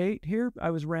at the gate here.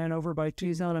 I was ran over by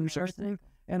two motorcycles,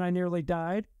 and I nearly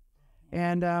died.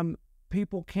 And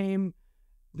people came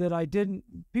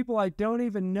people I don't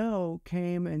even know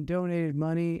came and donated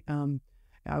money.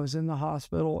 I was in the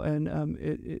hospital, and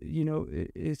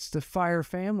it's the fire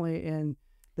family, and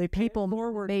People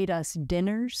made us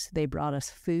dinners. They brought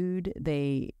us food.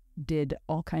 They did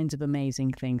all kinds of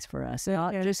amazing things for us.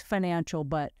 Not just financial,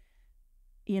 but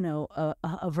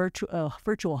a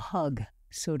virtual hug,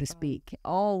 so to speak.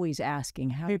 Always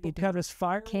asking how people cut us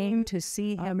fire. Came to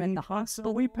see him at the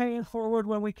hospital. So we pay it forward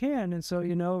when we can, and so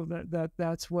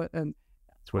that's what. And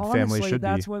It's what honestly, family should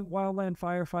that's be. what Wildland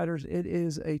Firefighters. It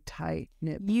is a tight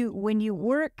knit. When you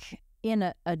work in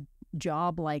a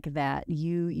job like that,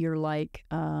 you're like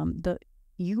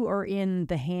you are in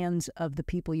the hands of the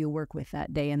people you work with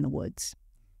that day in the woods.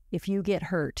 If you get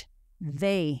hurt,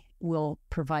 they will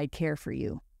provide care for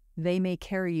you. They may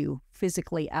carry you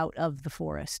physically out of the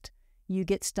forest. You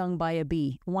get stung by a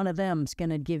bee, one of them's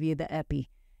going to give you the epi.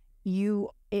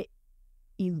 You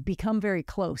become very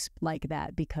close like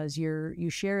that because you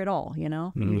share it all,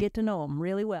 Mm-hmm. You get to know them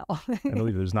really well. I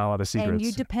believe there's not a lot of secrets. And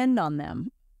you depend on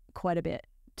them quite a bit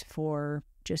for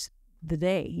just the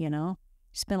day,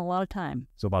 Spend a lot of time.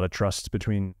 So a lot of trust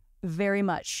between. Very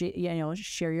much,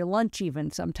 share your lunch even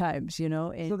sometimes,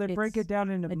 And So they break it down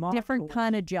into a modules. different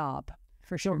kind of job,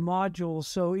 for So sure. modules.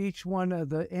 So each one of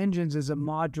the engines is a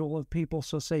module of people.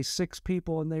 So say 6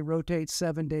 people, and they rotate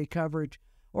 7-day coverage.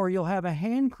 Or you'll have a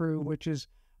hand crew, which is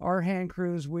our hand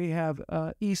crews. We have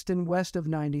east and west of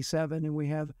 97, and we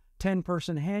have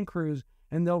 10-person hand crews,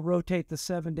 and they'll rotate the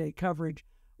 7-day coverage.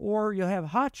 Or you'll have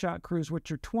hotshot crews,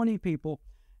 which are 20 people.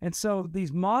 And so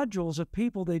these modules of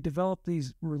people, they develop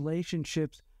these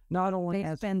relationships not only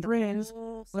as spend the friends,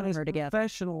 whole but as summer together.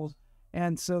 professionals.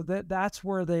 And so that's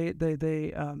where they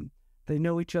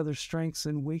know each other's strengths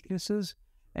and weaknesses.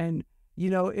 And,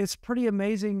 it's pretty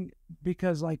amazing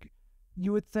because, like,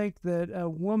 you would think that a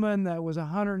woman that was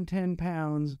 110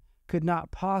 pounds could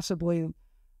not possibly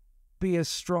be as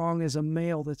strong as a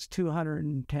male that's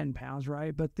 210 pounds,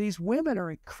 right? But these women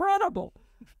are incredible.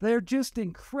 They're just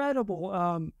incredible.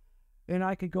 And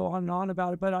I could go on and on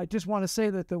about it, but I just want to say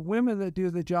that the women that do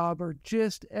the job are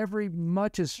just every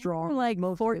much as strong. Like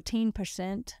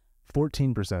 14%.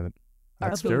 14%.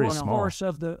 That's of the very workforce small.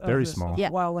 of the Very the small. Yeah.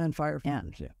 Wildland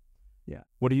firefighters. Yeah.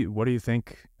 What do you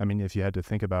think? I mean, if you had to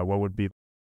think about what would be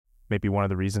maybe one of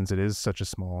the reasons it is such a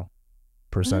small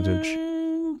percentage.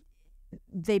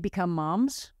 They become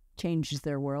moms, changes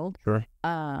their world. Sure.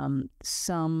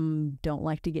 Some don't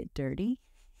like to get dirty.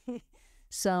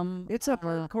 Some It's a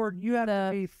hardcore. You have to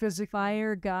be physically.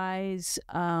 fire guys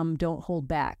don't hold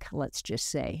back, let's just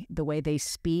say, the way they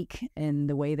speak and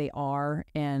the way they are,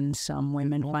 and some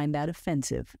women find that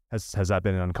offensive. Has that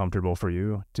been uncomfortable for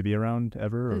you to be around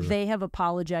ever? Or? They have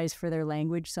apologized for their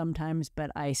language sometimes, but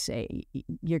I say,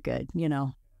 you're good,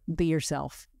 be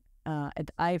yourself.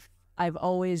 I've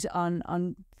always,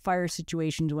 on fire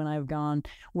situations when I've gone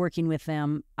working with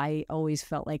them, I always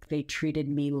felt like they treated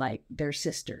me like their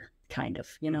sister. Kind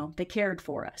of, they cared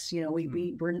for us.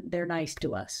 They're nice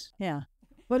to us. Yeah,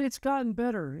 But it's gotten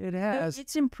better. It has.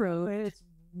 it's improved It's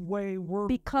way worse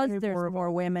because there's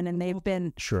more women, and they've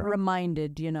been Sure.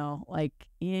 reminded.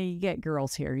 You get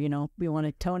girls here. We want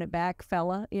to tone it back,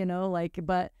 fella.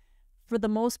 But for the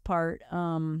most part,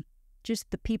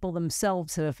 just the people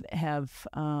themselves have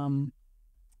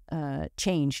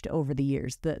changed over the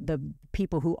years. The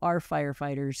people who are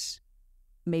firefighters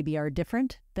maybe are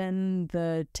different than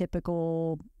the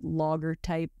typical logger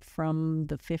type from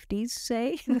the 50s,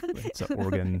 say. It's an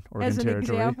Oregon As an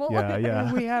territory. example.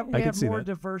 Yeah. We have I can see more that.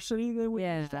 diversity than we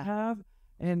Yeah. used to have,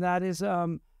 and that is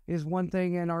one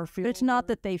thing in our field. It's not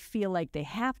that they feel like they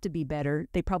have to be better.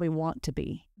 They probably want to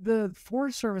be. The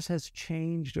Forest Service has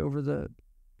changed over the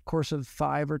course of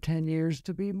 5 or 10 years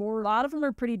to be A more. lot of them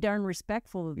are pretty darn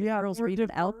respectful of the Yeah, girls more who are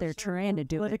even out there diverse and trying to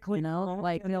do it, politically you know? correct,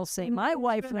 Like and they'll it's say, been- my it's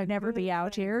wife been would a never be good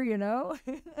out thing. here, you know?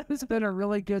 It's been a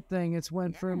really good thing. It's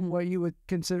went from what you would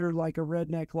consider like a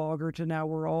redneck logger to now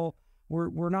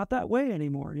we're not that way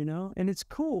anymore, you know? And it's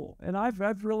cool. And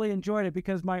I've really enjoyed it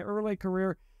because my early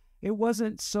career, it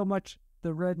wasn't so much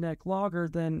the redneck logger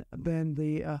than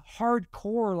the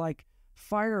hardcore, like,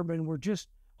 firemen were just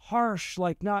harsh,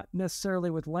 like, not necessarily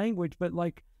with language, but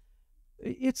like,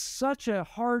 it's such a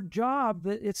hard job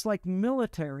that it's like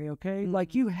military, okay?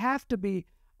 Like, you have to be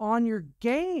on your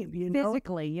game, you know?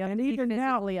 Physically, you have And to be even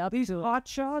now, physically up these to it. hot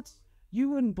shots, you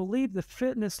wouldn't believe the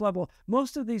fitness level.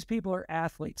 Most of these people are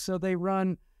athletes, so they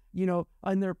run, you know,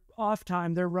 on their off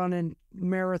time, they're running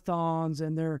marathons,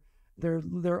 and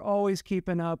they're always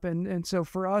keeping up. And so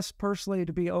for us personally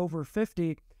to be over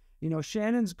 50, you know,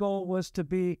 Shannon's goal was to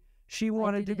be, she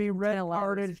wanted to did be it red until I was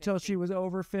hearted until 50. she was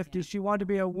over 50. She wanted to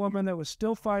be a woman that was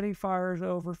still fighting fires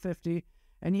over 50.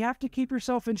 And you have to keep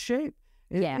yourself in shape.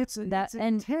 It's and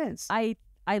intense.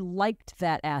 I liked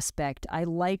that aspect. I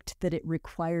liked that it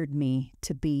required me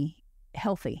to be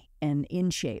healthy and in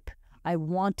shape. I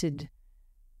wanted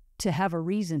to have a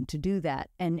reason to do that.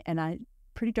 And I'm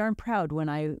pretty darn proud when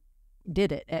I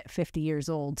did it at 50 years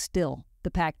old, still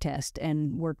the pack test,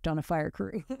 and worked on a fire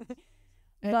crew.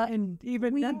 But and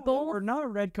even we now, that both we're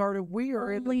not red carded. We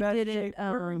are in the only best did it, shape.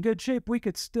 We're in good shape. We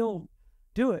could still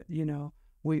do it. You know,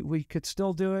 we could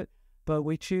still do it, but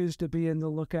we choose to be in the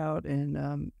lookout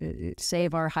and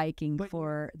save our hiking But-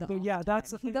 for the But yeah,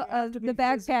 that's the thing. You have to be the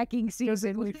backpacking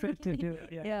physically season. fit to do it.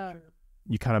 Yeah. Yeah. sure.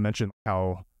 You kind of mentioned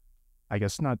how, I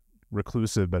guess not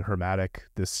reclusive, but hermetic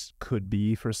this could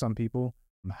be for some people.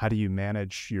 How do you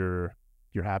manage your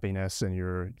happiness and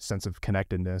your sense of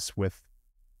connectedness with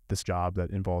this job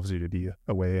that involves you to be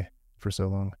away for so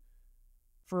long?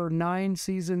 For 9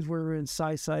 seasons, we were in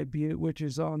Side Butte, which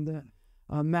is on the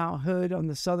Mount Hood, on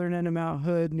the southern end of Mount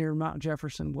Hood near Mount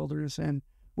Jefferson Wilderness, and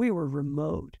we were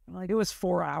remote. Like, it was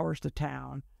 4 hours to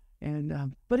town,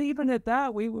 and but even at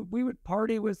that, we would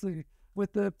party with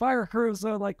the fire crew.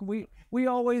 So like we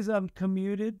always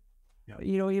commuted,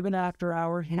 you know, even after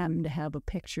hours. Happened to have a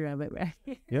picture of it right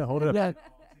here. Yeah, hold it up. Yeah.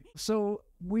 So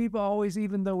we've always,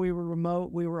 even though we were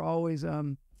remote, we were always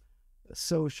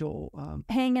social.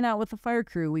 Hanging out with the fire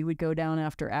crew, we would go down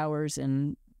after hours,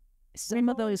 and some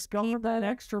of those gone people that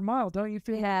extra mile, don't you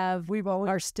feel? we've always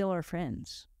are still our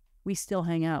friends. We still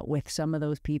hang out with some of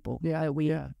those people that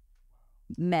we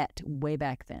met way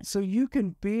back then. So you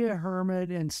can be a hermit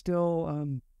and still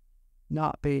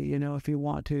not be, you know, if you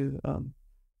want to.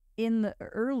 In the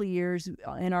early years,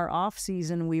 in our off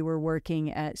season, we were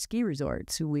working at ski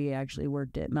resorts. We actually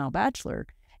worked at Mount Bachelor,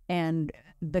 and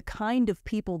the kind of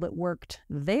people that worked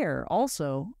there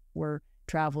also were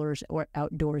travelers or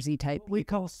outdoorsy type. We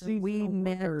call we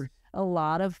met a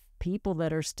lot of people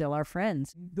that are still our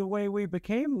friends. The way we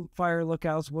became fire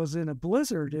lookouts was in a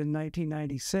blizzard in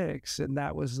 1996, and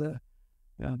that was the.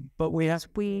 But we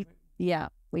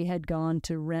had gone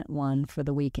to rent one for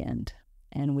the weekend,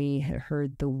 and we had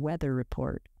heard the weather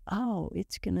report. Oh,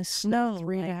 it's gonna snow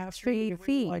 3.5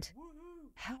 feet. Like,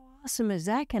 how awesome is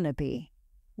that gonna be?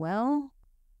 Well,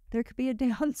 there could be a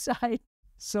downside.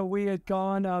 so we had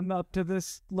gone up to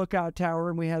this lookout tower,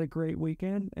 and we had a great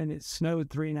weekend, and it snowed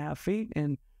 3.5 feet,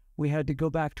 and we had to go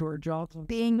back to our jobs.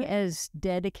 Being as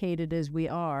dedicated as we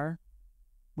are,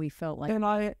 we felt like And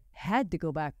I had to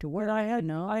go back to work. And I had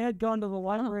no, I had gone to the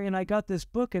library and I got this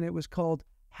book, and it was called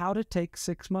How to Take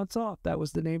 6 Months Off. That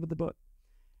was the name of the book.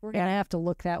 we're gonna have to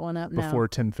look that one up now. Before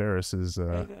Tim Ferriss's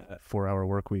 4-hour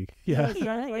work week. Yeah.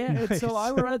 And so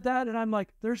I read that, and I'm like,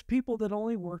 there's people that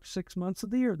only work 6 months of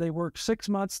the year. They work 6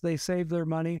 months, they save their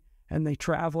money, and they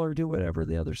travel or do whatever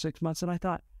the other 6 months. And I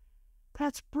thought,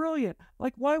 that's brilliant.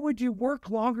 Like, why would you work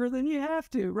longer than you have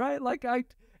to, right? Like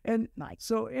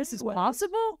so This is anyway,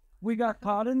 possible? we got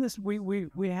caught in this. We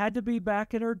had to be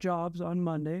back at our jobs on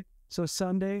Monday. So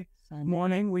Sunday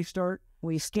morning we start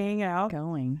skiing out,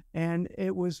 Going and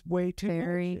it was way too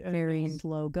very, much. And very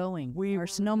slow going. we Our were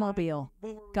snowmobile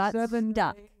we were got seven,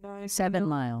 stuck. eight, 9 7 miles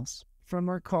miles. from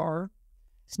our car.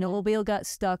 Snowmobile got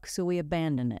stuck, so we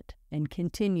abandoned it and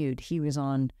continued. He was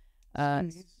on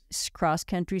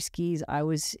cross-country skis. I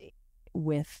was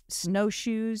with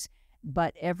snowshoes,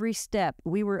 but every step,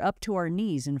 we were up to our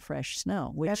knees in fresh snow,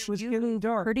 And which it was you getting move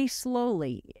dark. pretty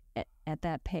slowly at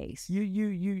that pace.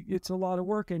 You it's a lot of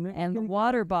work, and And the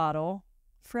water bottle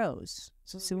froze,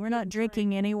 so we're not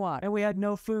drinking any water. and we had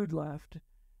no food left.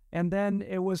 And then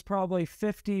it was probably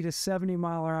 50 to 70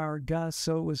 mile an hour gusts,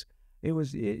 so it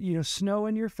was snow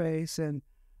in your face, and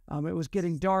It was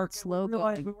getting dark. Slow We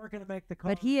realized going. we weren't going to make the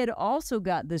car. But he had also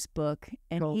got this book,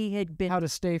 and Called he had been How to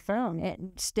Stay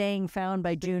Found. Staying Found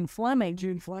by June Fleming.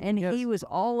 June Fleming, And yes. he was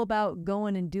all about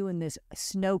going and doing this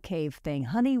snow cave thing.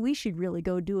 Honey, we should really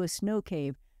go do a snow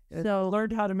cave. And So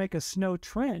learned how to make a snow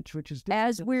trench, which is different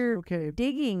as than a we're snow cave.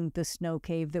 digging the snow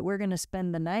cave that we're going to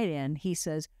spend the night in, he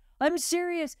says, I'm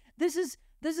serious. This is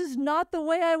not the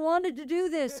way I wanted to do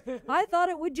this. I thought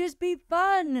it would just be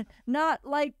fun, not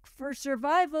like for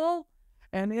survival.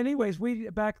 And anyways,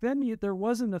 back then there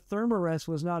wasn't a thermarest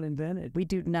was not invented. We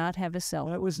do not have a cell.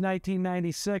 It was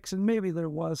 1996, and maybe there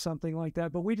was something like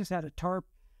that, but we just had a tarp.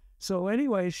 So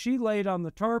anyways, she laid on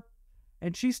the tarp,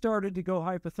 and she started to go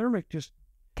hypothermic. Just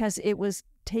Because it was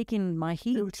taking my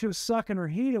heat. she was sucking her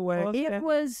heat away. It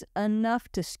was enough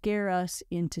to scare us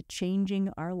into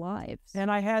changing our lives. And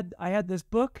I had this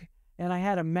book, and I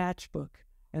had a matchbook,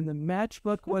 and the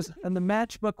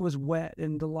matchbook was wet,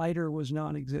 and the lighter was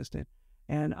non-existent,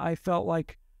 and I felt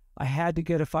like I had to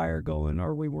get a fire going,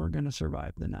 or we weren't going to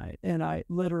survive the night. And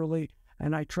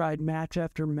I tried match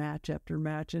after match after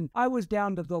match, and I was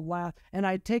down to the last. And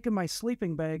I'd taken my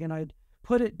sleeping bag and I'd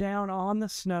put it down on the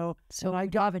snow, So and I I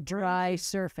got a dry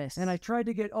surface. and I tried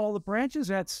to get all the branches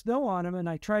that had snow on them, and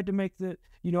I tried to make I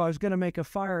was going to make a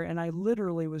fire, and I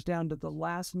literally was down to the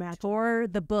last match. tore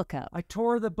the book up. I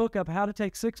tore the book up, How to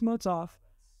Take 6 Months Off,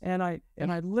 and I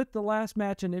lit the last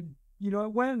match, and it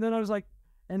went, and then I was like,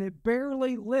 and it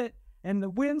barely lit, and the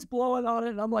wind's blowing on it,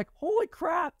 and I'm like, holy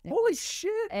crap, holy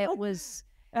shit. It was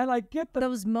And I get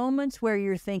those moments where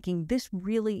you're thinking, this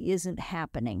really isn't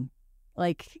happening.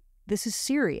 Like, this is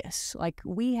serious. Like,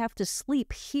 we have to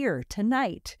sleep here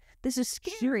tonight. This is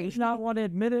she scary. did not want to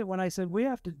admit it when I said, we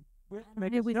have to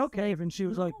make a Did we snow say, cave, and she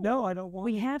was like, no, I don't want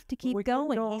We to. have to keep We couldn't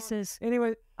going. go He on. says,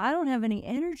 Anyway, I don't have any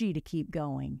energy to keep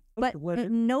going. But Let it-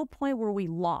 at no point were we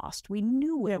lost. We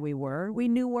knew where we were. We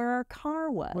knew where our car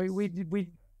was.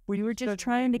 we were just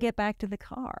trying to get back to the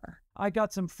car. I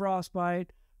got some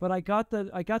frostbite, but I got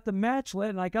the match lit,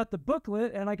 and I got the book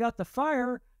lit, and I got the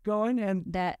fire going, and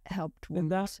That helped.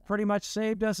 and that pretty much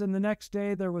saved us. And the next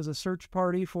day there was a search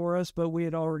party for us, but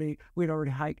we'd already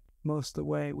hiked most of the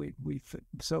way.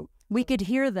 So We could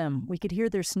hear them. We could hear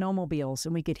their snowmobiles,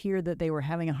 and we could hear that they were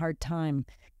having a hard time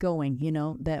going,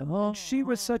 she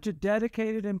was such a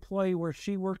dedicated employee where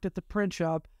she worked at the print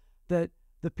shop that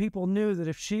the people knew that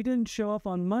if she didn't show up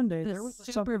on Monday, there The was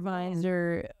something wrong.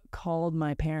 supervisor called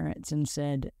my parents and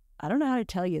said, I don't know how to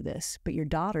tell you this, but your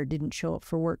daughter didn't show up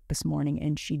for work this morning,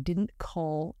 and she didn't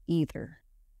call either.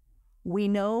 We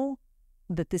know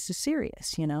that this is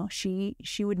serious, She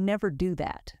would never do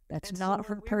that. That's And not so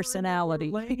her we were personality.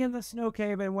 laying in the snow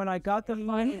cave, and when I got the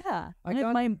fire, Yeah. I And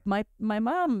got- my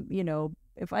mom,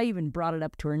 if I even brought it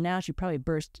up to her now, she'd probably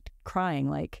burst crying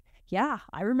like, yeah,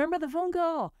 I remember the phone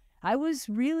call. I was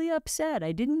really upset.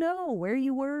 I didn't know where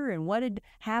you were and what had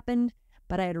happened,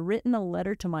 but I had written a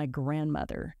letter to my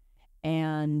grandmother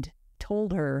and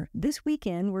told her, this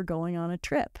weekend we're going on a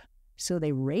trip. So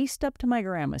they raced up to my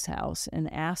grandma's house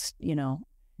and asked,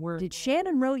 did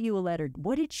Shannon wrote you a letter?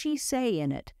 What did she say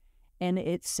in it? And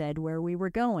it said where we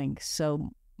were going. So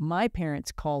my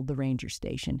parents called the ranger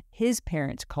station. His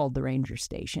parents called the ranger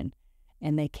station.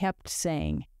 And they kept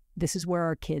saying, this is where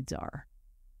our kids are.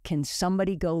 Can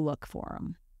somebody go look for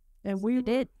them? and we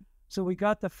did. So we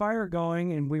got the fire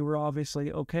going, and we were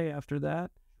obviously okay after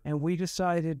that. And we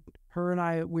decided, her and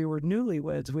I, we were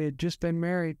newlyweds. We had just been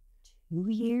married, 2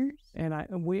 years?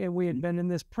 and we had been in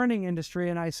this printing industry.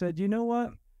 And I said, you know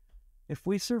what? If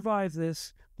we survive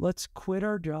this, let's quit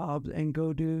our jobs and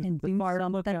go do And the do fire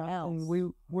something lookout. else.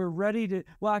 And we're ready to.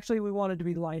 Well, actually, we wanted to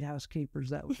be lighthouse keepers.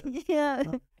 That was it. Yeah.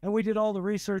 And we did all the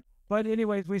research. But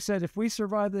anyways, we said, if we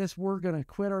survive this, we're going to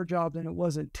quit our jobs. And it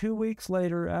wasn't 2 weeks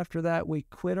later after that, we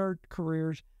quit our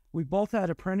careers. We both had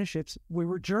apprenticeships. We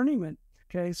were journeymen.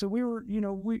 Okay. So we were,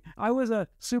 I was a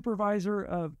supervisor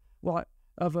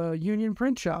of a union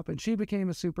print shop, and she became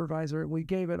a supervisor. And we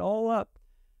gave it all up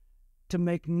to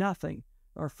make nothing.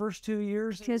 Our first 2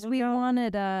 years. Because we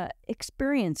wanted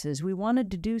experiences. We wanted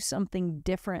to do something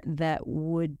different that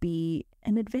would be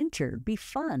an adventure, be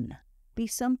fun, be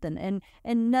something.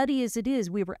 And nutty as it is,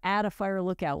 we were at a fire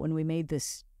lookout when we made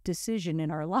this decision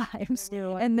in our lives.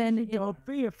 And then Don't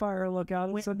be a fire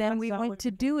lookout. So then that's we how went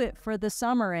to do it for the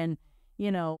summer. And,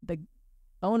 the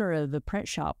owner of the print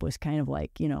shop was kind of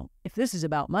like, if this is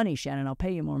about money, Shannon, I'll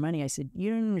pay you more money. I said, you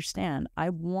don't understand.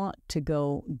 I want to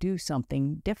go do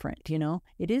something different.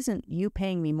 It isn't you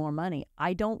paying me more money.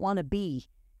 I don't want to be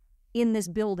in this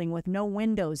building with no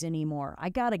windows anymore. I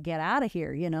got to get out of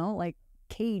here, like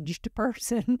caged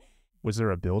person. Was there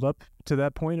a build up to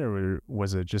that point, or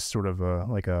was it just sort of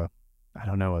like a I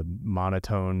don't know, a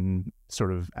monotone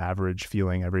sort of average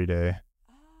feeling every day?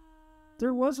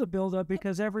 There was a buildup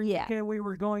because every Yeah. weekend we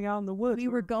were going out in the woods. We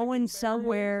were going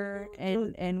somewhere, we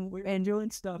were and doing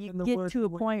stuff you in the get woods. to a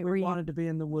point where we you wanted to be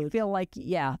in the you woods. feel like,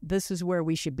 yeah, this is where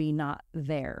we should be, not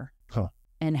there. Huh.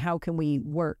 And how can we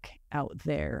work out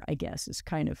there, I guess, is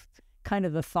kind of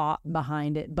the thought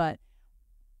behind it. But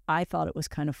I thought it was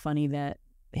kind of funny that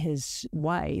his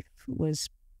wife was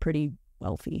pretty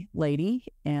wealthy lady,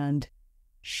 and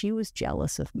she was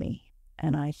jealous of me.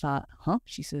 And I thought, huh?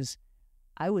 She says,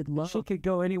 I would love She could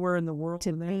go anywhere in the world to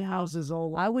and they be- have houses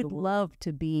all I over would the world. love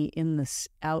to be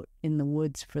out in the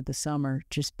woods for the summer,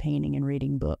 just painting and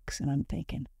reading books. And I'm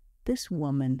thinking, this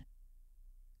woman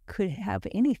could have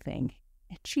anything,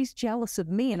 and she's jealous of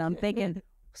me. And I'm thinking,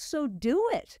 so do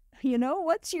it.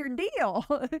 What's your deal?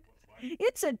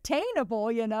 It's attainable.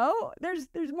 There's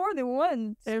more than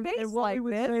one And space what like we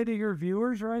would this. say to your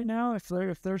viewers right now,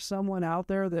 if there's someone out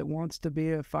there that wants to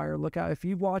be a fire lookout, if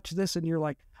you watch this and you're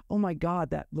like, oh my God,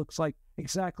 that looks like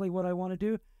exactly what I want to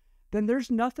do, then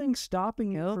there's nothing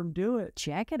stopping you from doing it.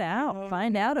 Check it out.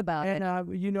 Find out about it.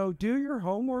 And, do your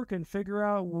homework and figure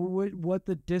out what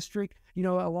the district, a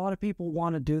lot of people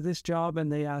want to do this job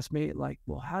and they ask me like,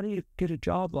 well, how do you get a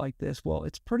job like this? Well,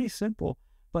 it's pretty simple,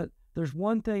 but there's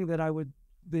one thing that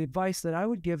the advice that I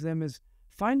would give them is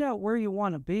find out where you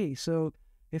want to be. So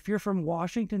if you're from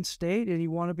Washington State and you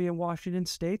want to be in Washington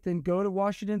State, then go to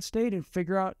Washington State and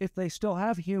figure out if they still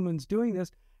have humans doing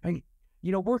this and,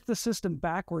 work the system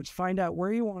backwards, find out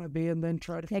where you want to be and then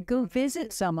try to Go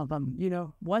visit some of them.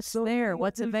 What's there?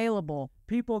 What's available?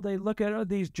 People, they look at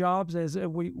these jobs as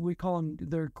we call them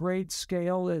their grade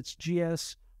scale. It's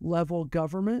GS level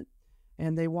government.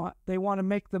 And they want to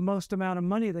make the most amount of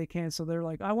money they can. So they're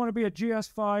like, I want to be a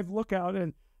GS5 lookout.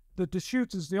 And the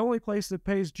Deschutes is the only place that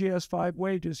pays GS5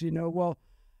 wages, Well,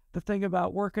 the thing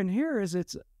about working here is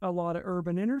it's a lot of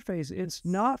urban interface. It's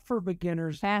not for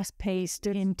beginners. Fast-paced,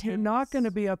 intense. You're not going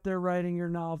to be up there writing your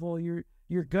novel.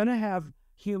 You're going to have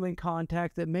human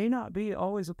contact that may not be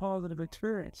always a positive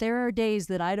experience. There are days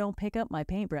that I don't pick up my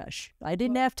paintbrush. I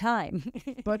didn't have time.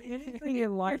 But anything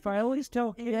in life, I always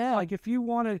tell kids, like if you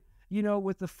want to,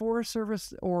 with the Forest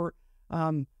Service or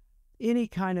any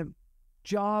kind of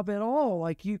job at all,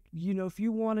 like if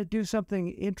you want to do something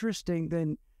interesting,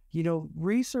 then,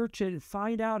 research it and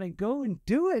find out and go and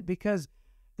do it because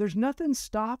there's nothing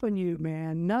stopping you,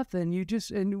 man. Nothing.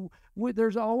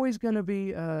 There's always going to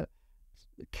be a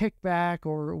kickback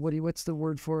or what's the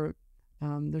word for it?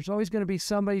 There's always going to be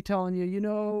somebody telling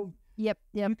you, Yep.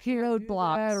 you can't do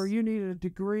Roadblocks. that, or you need a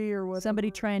degree or whatever. Somebody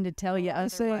trying to tell you I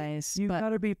say otherwise. you but- got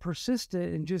to be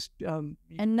persistent and just and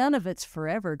none of it's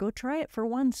forever. Go try it for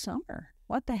one summer.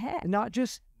 What the heck? not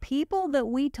just People that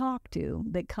we talk to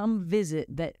that come visit,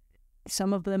 that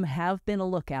some of them have been a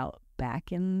lookout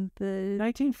back in the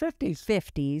 1950s.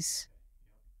 50s,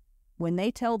 when they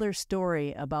tell their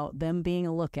story about them being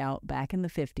a lookout back in the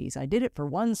 50s, I did it for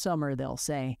one summer, they'll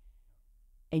say,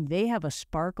 and they have a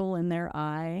sparkle in their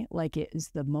eye like it is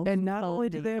the most And not fun only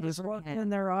do they have a ever spark had. in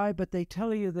their eye, but they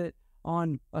tell you that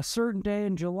on a certain day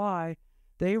in July,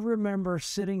 they remember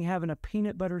sitting having a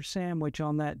peanut butter sandwich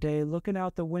on that day, looking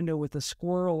out the window with a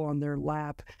squirrel on their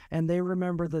lap, and they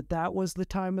remember that was the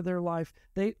time of their life.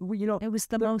 It was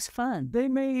the most fun. They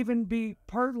may even be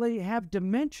partly have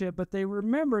dementia, but they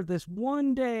remember this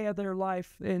one day of their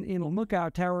life in a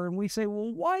lookout tower, and we say,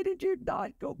 well, why did you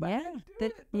not go back? Yeah, and do that-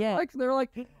 it? yeah. They're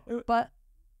like, But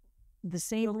the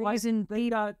same like, reason they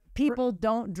got people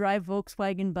don't drive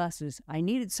Volkswagen buses. I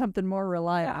needed something more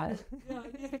reliable.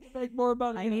 make more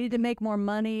money. I needed to make more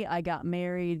money. I got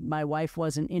married. My wife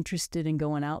wasn't interested in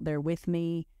going out there with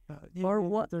me. Or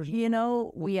what,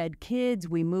 we had kids.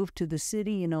 We moved to the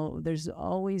city. There's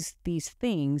always these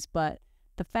things. But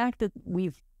the fact that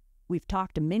we've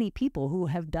talked to many people who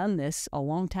have done this a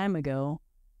long time ago,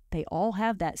 they all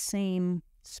have that same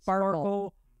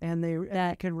sparkle, and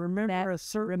they can remember a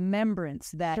certain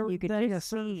remembrance that you could thing, a just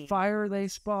certain see. fire they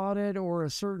spotted, or a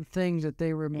certain thing that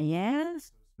they remember.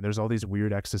 Yes. There's all these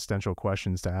weird existential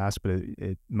questions to ask, but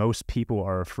most people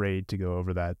are afraid to go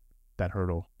over that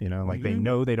hurdle. Like they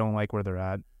know they don't like where they're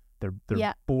at. They're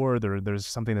Yeah. bored. There's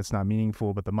something that's not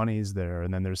meaningful, but the money's there,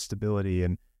 and then there's stability.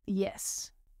 And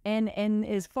Yes. And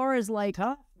as far as like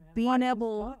Tough, man. being Life is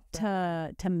able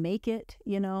tough. to make it,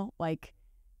 like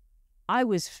I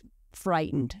was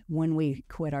frightened when we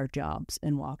quit our jobs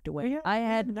and walked away. Yeah, I we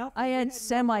had had nothing. I We had had no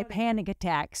semi panic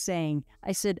attacks saying,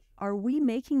 I said, are we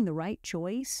making the right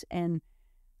choice? And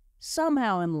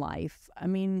somehow in life, I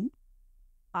mean,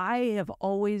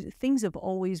 things have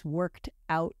always worked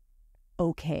out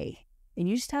okay. And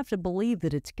you just have to believe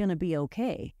that it's going to be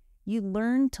okay. You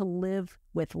learn to live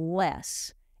with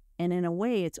less. And in a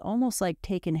way, it's almost like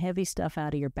taking heavy stuff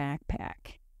out of your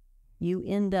backpack. You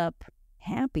end up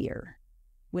happier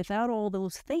without all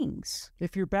those things.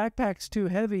 If your backpack's too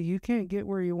heavy, you can't get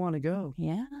where you want to go.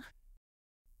 Yeah.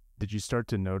 Did you start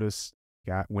to notice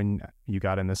when you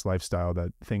got in this lifestyle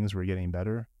that things were getting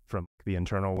better from the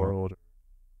internal world?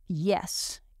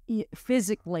 Yes.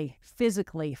 Physically,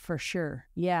 for sure.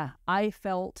 Yeah. I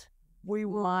felt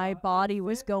my body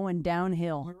was going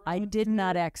downhill. I did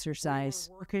not exercise.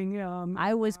 Working.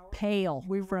 I was pale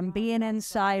from being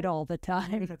inside all the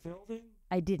time.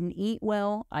 I didn't eat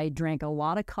well. I drank a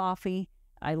lot of coffee.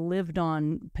 I lived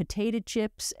on potato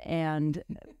chips and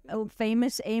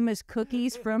famous Amos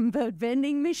cookies from the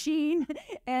vending machine.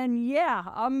 And yeah,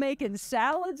 I'm making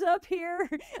salads up here.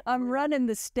 I'm running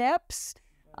the steps.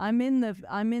 I'm in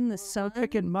the sun.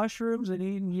 Picking mushrooms and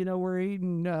eating, we're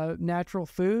eating natural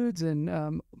foods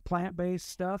and plant-based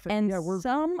stuff. And yeah,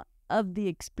 some of the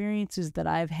experiences that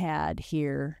I've had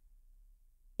here,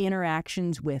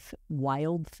 interactions with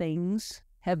wild things,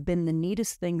 have been the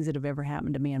neatest things that have ever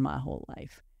happened to me in my whole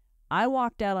life. I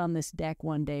walked out on this deck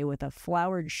one day with a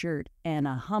flowered shirt, and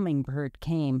a hummingbird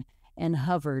came and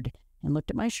hovered and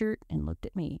looked at my shirt and looked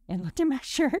at me and looked at my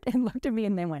shirt and looked at me,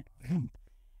 and they went, and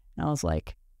I was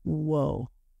like, whoa,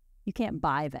 you can't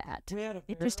buy that.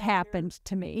 It just happened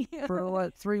to me.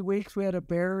 For 3 weeks, we had a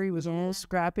bear. He was a little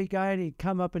scrappy guy, and he'd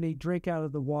come up and he'd drink out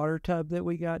of the water tub that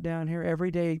we got down here.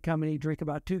 Every day he'd come and he'd drink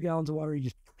about 2 gallons of water. He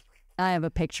just... I have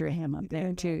a picture of him up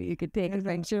there, too. You could take a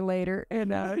picture later.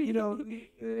 And,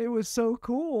 it was so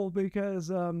cool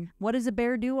because... what does a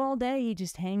bear do all day? He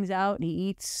just hangs out and he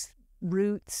eats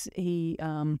roots. He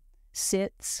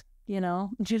sits,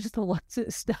 just looks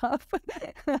at stuff.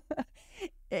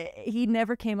 He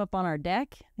never came up on our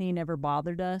deck. He never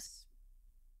bothered us.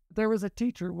 There was a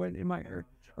teacher in my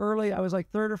early, I was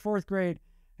like 3rd or 4th grade,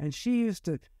 and she used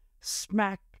to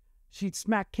she'd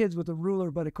smack kids with a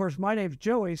ruler, but of course my name's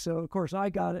Joey, so of course I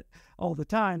got it all the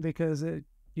time because I'm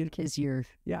a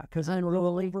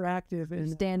little overactive and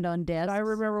stand on desk. I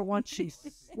remember once she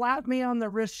slapped me on the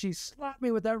wrist. She slapped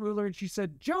me with that ruler and she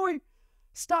said, "Joey,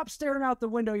 stop staring out the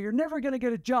window. You're never going to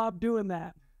get a job doing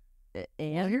that."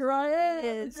 And here I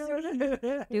am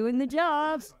doing the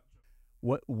job.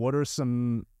 What are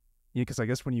some, because I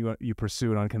guess when you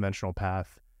pursue an unconventional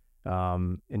path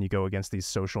and you go against these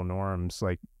social norms,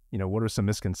 like, what are some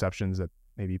misconceptions that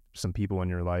maybe some people in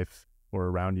your life or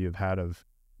around you have had of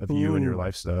you and your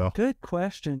lifestyle? Good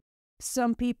question.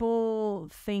 Some people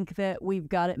think that we've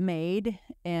got it made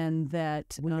and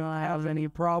that we don't have any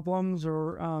problems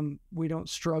or we don't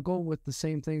struggle with the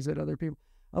same things that other people.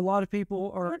 A lot of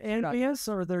people are envious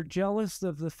or they're jealous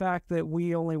of the fact that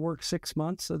we only work 6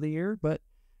 months of the year. But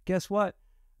guess what?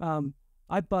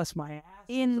 I bust my ass.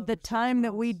 In the time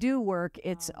that we do work,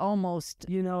 it's almost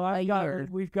a year.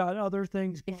 We've got other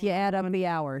things. If you add up the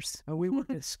hours. We work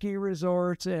at ski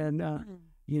resorts and, her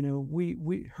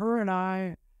and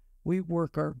I, we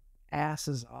work our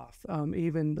asses off,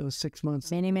 even those 6 months.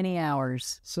 Many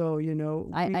hours. So,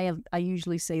 I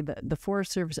usually say that the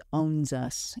Forest Service owns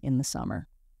us in the summer.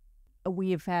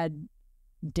 We have had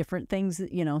different things,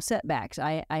 setbacks.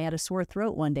 I had a sore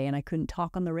throat one day and I couldn't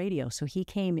talk on the radio. So he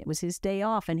came, it was his day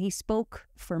off, and he spoke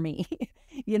for me,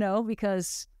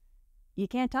 because you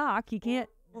can't talk, you can't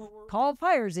call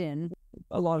fires in.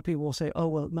 A lot of people will say, oh,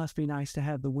 well, it must be nice to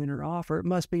have the winter off, or it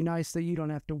must be nice that you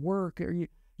don't have to work, or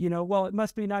well, it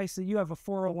must be nice that you have a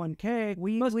 401k.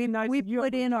 We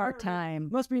put in our time.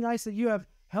 Must be nice that you have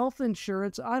health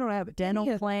insurance. I don't have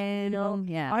dental plan.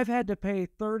 Yeah, I've had to pay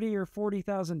 $30,000 or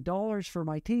 $40,000 for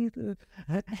my teeth,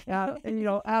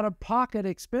 out of pocket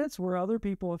expense where other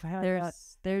people have had.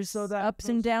 There's ups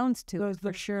and downs to it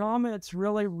for sure. Comments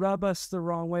really rub us the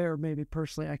wrong way, or maybe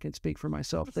personally I can speak for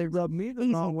myself. They rub me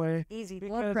the wrong way. Easy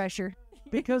blood pressure.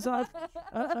 Because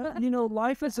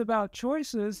life is about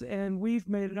choices, and we've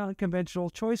made an unconventional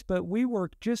choice, but we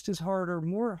work just as hard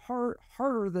or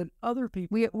harder than other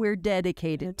people. We're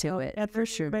dedicated to it, and for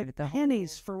sure. Make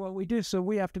pennies for what we do, so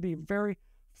we have to be very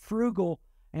frugal.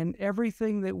 And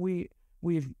everything that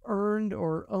we've earned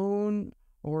or own,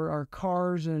 or our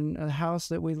cars and a house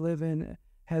that we live in,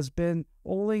 has been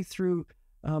only through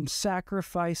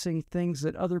sacrificing things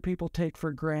that other people take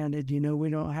for granted.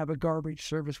 We don't have a garbage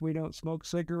service. We don't smoke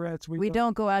cigarettes. We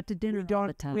don't go out to dinner all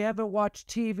the time. We haven't watched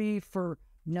TV for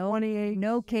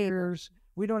 28 years.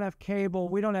 We don't have cable.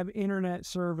 We don't have internet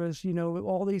service.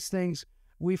 All these things.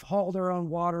 We've hauled our own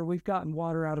water. We've gotten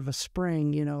water out of a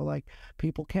spring. Like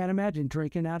people can't imagine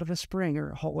drinking out of a spring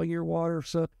or hauling your water.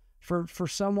 So for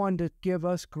someone to give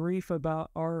us grief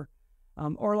about our,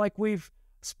 or like we've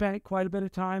spent quite a bit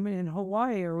of time in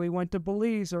Hawaii, or we went to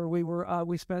Belize, or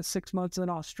we spent 6 months in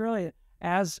Australia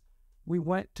as we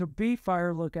went to be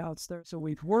fire lookouts there. So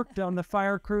we've worked on the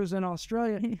fire crews in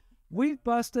Australia. We've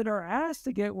busted our ass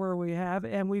to get where we have,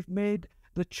 and we've made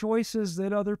the choices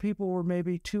that other people were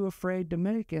maybe too afraid to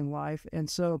make in life. And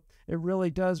so it really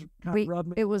does kind of rub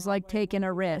me. It was like taking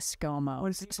a risk almost.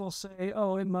 When people say,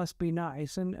 oh, it must be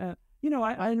nice. And,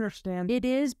 I understand. It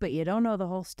is, but you don't know the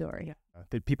whole story.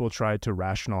 That people try to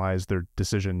rationalize their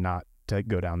decision not to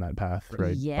go down that path,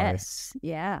 right? Yes.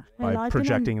 Yeah. By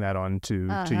projecting that onto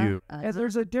to you. And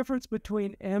there's a difference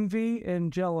between envy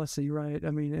and jealousy, right?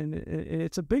 I mean, and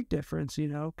it's a big difference,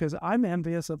 because I'm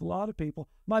envious of a lot of people.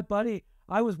 My buddy,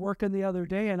 I was working the other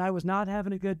day and I was not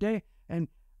having a good day, and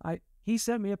he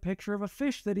sent me a picture of a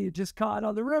fish that he had just caught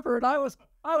on the river, and I was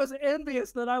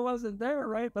envious that I wasn't there,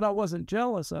 right? But I wasn't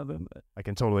jealous of him. I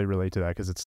can totally relate to that, because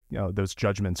it's, those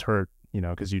judgments hurt,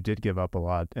 because you did give up a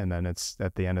lot, and then it's,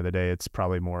 at the end of the day, it's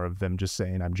probably more of them just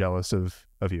saying, I'm jealous of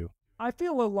you. I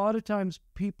feel a lot of times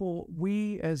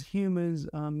we as humans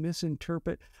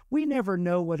misinterpret. We never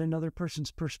know what another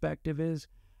person's perspective is,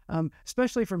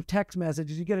 especially from text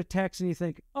messages. You get a text and you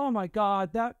think, oh my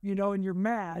God, that, and you're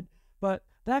mad, but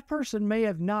that person may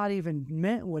have not even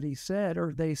meant what he said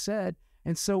or they said.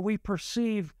 And so we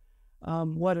perceive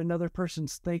what another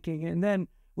person's thinking. And then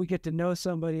we get to know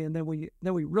somebody, and then we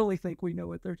really think we know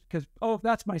what they're, because, oh, if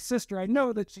that's my sister, I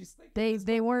know that she's thinking.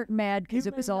 They weren't mad because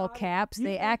it was all caps.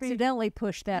 They accidentally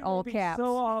pushed that all caps.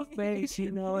 So off base,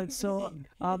 and so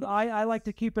I like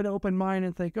to keep an open mind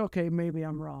and think, okay, maybe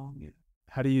I'm wrong.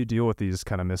 How do you deal with these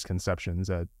kind of misconceptions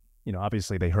that,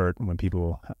 obviously they hurt when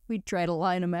people... We try to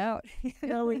line them out.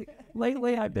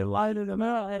 Lately I've been lining them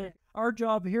out. Our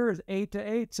job here is 8 to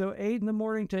 8, so 8 in the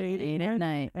morning to 8 at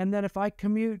night. And then if I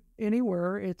commute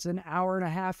anywhere, it's an hour and a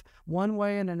half one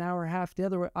way and an hour and a half the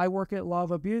other way. I work at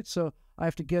Lava Butte, so I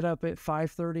have to get up at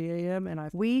 5:30 a.m. and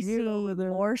we see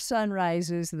more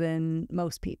sunrises than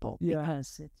most people, because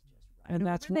it's just right, and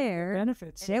that's there.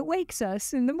 Benefits. And it wakes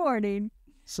us in the morning.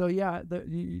 So yeah,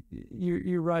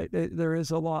 you're right. There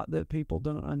is a lot that people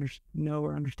don't know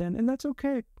or understand, and that's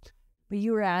okay. But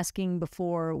you were asking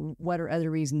before, what are other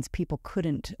reasons people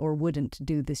couldn't or wouldn't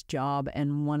do this job?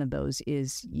 And one of those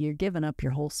is you're giving up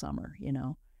your whole summer,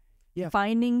 Yeah.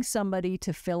 Finding somebody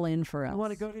to fill in for us. You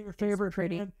want to go to your favorite band?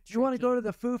 Tricky. You want to go to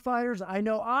the Foo Fighters? I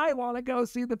know I want to go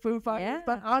see the Foo Fighters,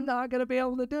 but I'm not going to be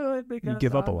able to do it because you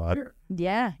give up a lot. Here.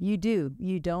 Yeah, you do.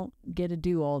 You don't get to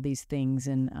do all these things,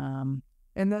 and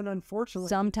then unfortunately,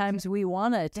 sometimes we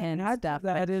want to attend stuff.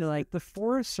 That is like the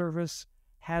Forest Service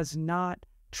has not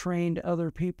trained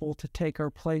other people to take our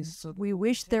place. So we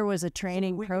wish there was a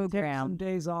training we program. Can take some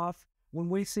days off when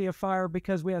we see a fire,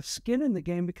 because we have skin in the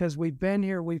game, because we've been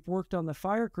here, we've worked on the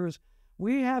fire crews.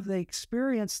 We have the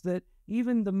experience that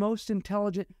even the most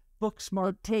intelligent, book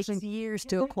smart it takes person, years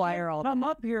to acquire all that. Come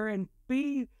up here and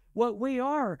be what we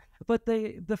are. But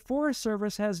the Forest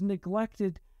Service has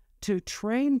neglected to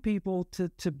train people to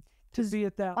be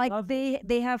at that like level.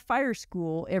 They have fire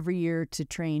school every year to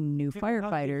train new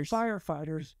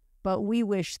firefighters. But we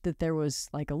wish that there was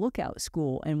like a lookout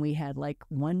school, and we had like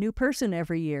one new person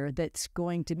every year that's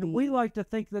going to be. We like to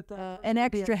think that an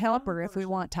extra helper if we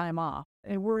want time off.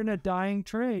 And we're in a dying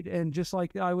trade. And just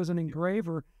like I was an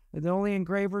engraver, the only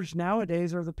engravers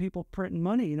nowadays are the people printing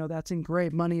money. That's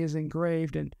engraved. Money is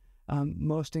engraved, and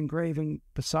most engraving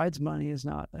besides money is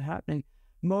not happening.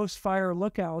 Most fire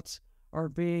lookouts are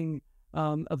being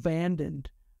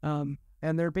abandoned, and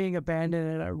they're being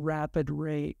abandoned at a rapid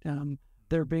rate.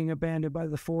 They're being abandoned by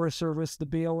the Forest Service, the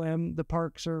BLM, the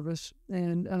Park Service,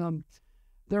 and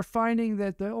they're finding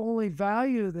that the only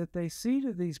value that they see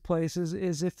to these places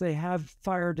is if they have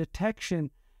fire detection,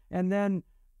 and then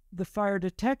the fire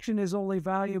detection is only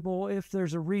valuable if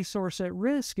there's a resource at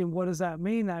risk. And what does that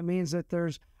mean? That means that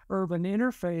there's urban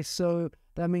interface, so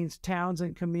that means towns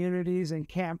and communities and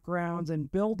campgrounds and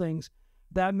buildings.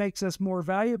 That makes us more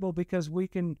valuable because we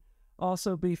can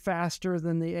also be faster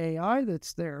than the AI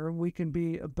that's there. We can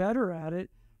be better at it.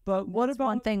 But what That's about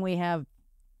one thing we have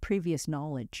previous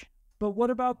knowledge? But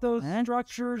what about those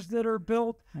structures that are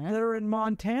built that are in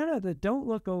Montana that don't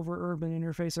look over urban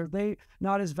interface? Are they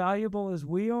not as valuable as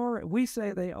we are? We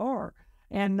say they are.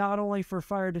 And not only for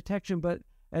fire detection, but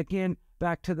again,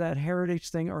 back to that heritage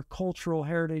thing, our cultural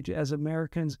heritage as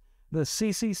Americans. The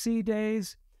CCC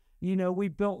days, we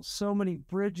built so many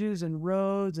bridges and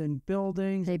roads and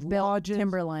buildings. They built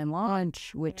Timberline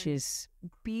Launch, which is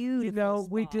beautiful.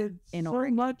 We did so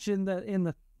much in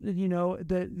the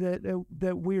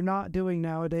that we're not doing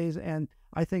nowadays, and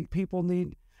I think people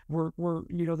we're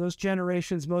those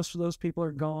generations. Most of those people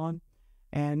are gone,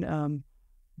 and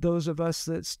those of us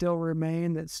that still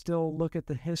remain, that still look at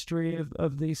the history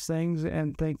of these things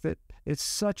and think that it's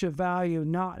such a value,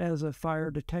 not as a fire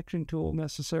detection tool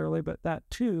necessarily, but that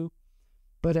too,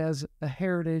 but as a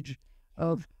heritage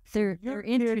of They're your kids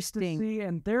to interesting. see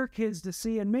and their kids to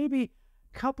see. And maybe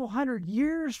a couple hundred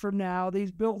years from now,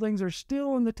 these buildings are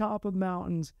still in the top of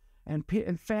mountains, and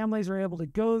families are able to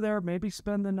go there, maybe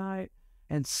spend the night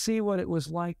and see what it was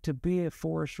like to be a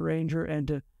forest ranger and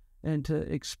to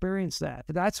experience that.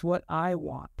 That's what I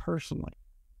want personally.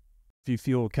 If you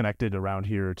feel connected around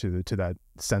here to that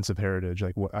sense of heritage,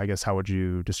 like I guess how would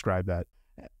you describe that?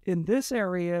 In this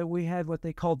area, we had what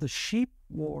they called the sheep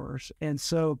wars. And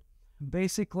so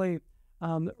basically,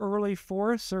 the early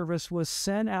Forest Service was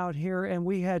sent out here, and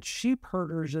we had sheep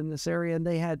herders in this area, and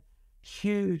they had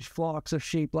huge flocks of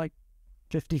sheep, like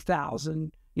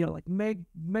 50,000, like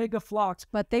mega flocks.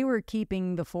 But they were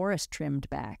keeping the forest trimmed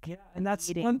back. Yeah, and that's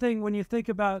eating. one thing when you think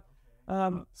about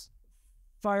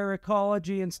fire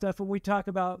ecology and stuff, when we talk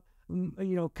about,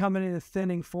 coming into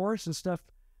thinning forests and stuff,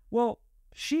 well,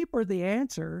 sheep are the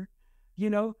answer.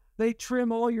 They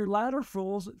trim all your ladder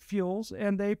fuels,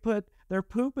 and they put their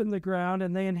poop in the ground,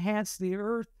 and they enhance the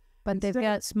earth. But they've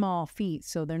got small feet,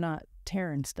 so they're not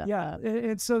tearing stuff up.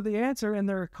 And so the answer, and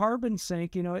their carbon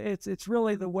sink, it's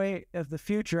really the way of the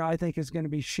future, I think, is going to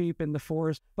be sheep in the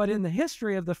forest. But in the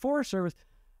history of the Forest Service,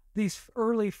 these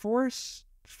early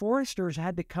foresters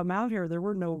had to come out here. There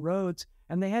were no roads,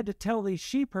 and they had to tell these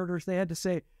sheep herders, they had to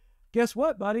say, guess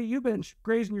what, buddy? You've been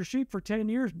grazing your sheep for 10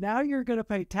 years. Now you're going to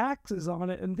pay taxes on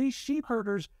it. And these sheep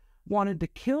herders wanted to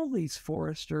kill these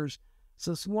foresters.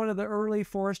 So one of the early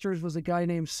foresters was a guy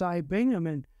named Cy Bingham,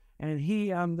 and he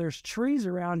there's trees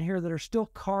around here that are still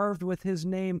carved with his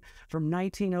name from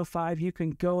 1905. You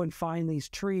can go and find these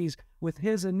trees with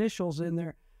his initials in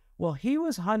there. Well, he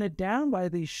was hunted down by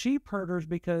these sheep herders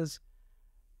because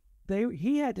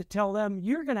he had to tell them,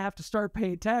 you're going to have to start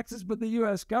paying taxes with the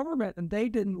U.S. government, and they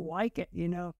didn't like it,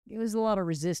 It was a lot of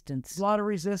resistance. A lot of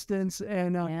resistance,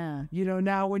 and, Yeah.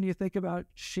 now when you think about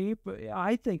sheep,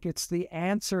 I think it's the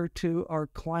answer to our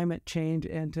climate change,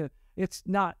 and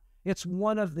it's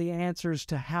one of the answers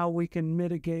to how we can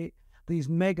mitigate these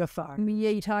mega fires. I mean, yeah,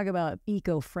 you talk about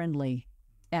eco-friendly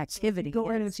activity. Go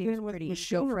in It and seems spin with pretty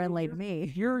machinery. eco-friendly to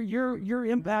me. You're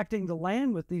impacting the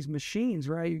land with these machines,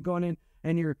 right? You're going in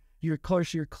and you're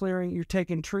clearing, you're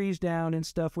taking trees down and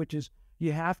stuff, which is,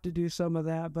 you have to do some of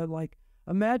that. But like,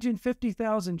 imagine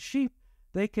 50,000 sheep,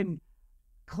 they can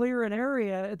clear an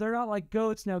area. They're not like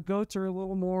goats. Now, goats are a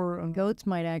little more. Goats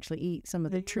might actually eat some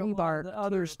of the tree bark. The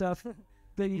other stuff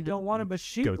that you don't want to, but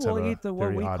sheep Goats will have a eat what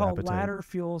very we odd call appetite. ladder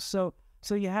fuels. So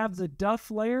you have the duff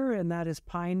layer, and that is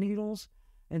pine needles.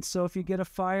 And so if you get a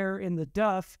fire in the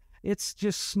duff, it's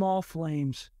just small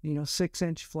flames,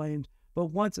 6-inch flames. But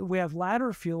once we have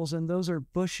ladder fuels, and those are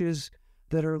bushes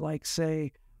that are like,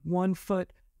 say, 1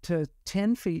 foot to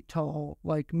 10 feet tall,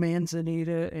 like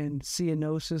manzanita and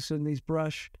ceanothus and these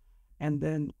brush. And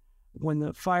then when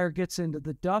the fire gets into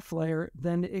the duff layer,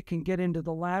 then it can get into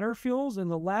the ladder fuels, and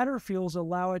the ladder fuels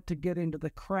allow it to get into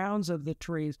the crowns of the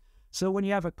trees. So when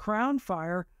you have a crown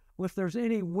fire, if there's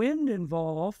any wind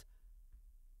involved,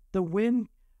 the wind,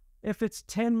 if it's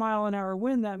 10-mile-an-hour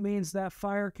wind, that means that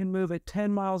fire can move at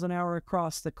 10 miles an hour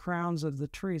across the crowns of the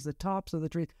trees, the tops of the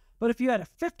trees. But if you had a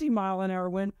 50-mile-an-hour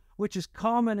wind, which is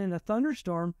common in a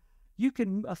thunderstorm,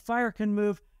 a fire can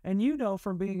move, and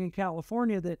from being in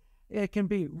California that it can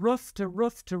be roof to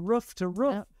roof to roof to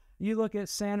roof. Yep. You look at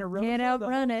Santa Rosa, Can't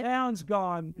outrun the whole it. town's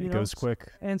gone. It goes quick.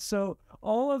 And so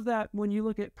all of that, when you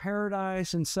look at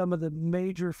Paradise and some of the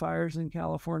major fires in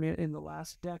California in the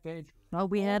last decade, Well,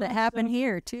 we had all it that happen stuff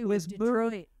here, too, was with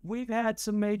Detroit. we've had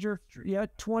some major,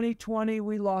 2020,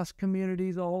 we lost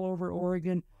communities all over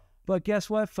Oregon. But guess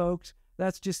what, folks?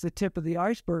 That's just the tip of the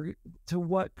iceberg to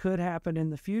what could happen in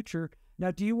the future.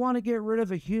 Now, do you want to get rid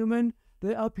of a human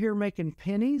that up here making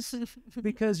pennies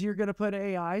because you're going to put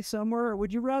AI somewhere? Or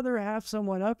would you rather have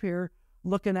someone up here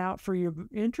looking out for your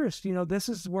interest? This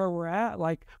is where we're at.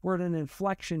 Like, we're at an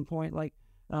inflection point. Like,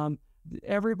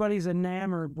 everybody's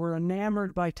enamored. We're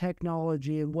enamored by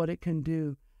technology and what it can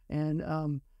do.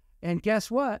 And guess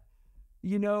what?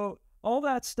 All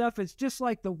that stuff is just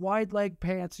like the wide leg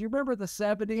pants. You remember the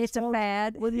 70s? It's a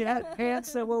fad. When you had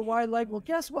pants that were wide leg. Well,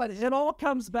 guess what? It all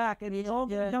comes back, and it's all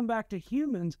going to come back to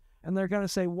humans. And they're going to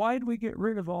say, why did we get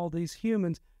rid of all these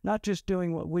humans, not just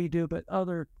doing what we do, but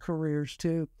other careers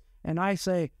too? And I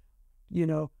say,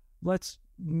 let's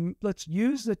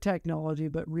use the technology,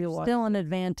 but realize Still an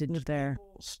advantage there.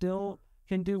 people still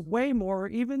can do way more,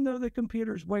 even though the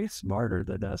computer's way smarter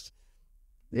than us.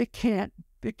 It can't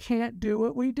do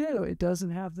what we do. It doesn't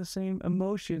have the same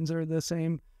emotions or the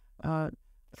same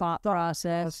thought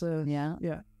process. process. Yeah.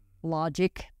 Yeah.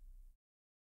 Logic.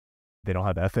 They don't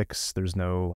have ethics. There's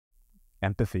no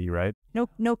empathy, right?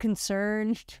 No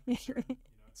concern.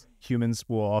 Humans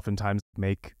will oftentimes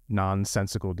make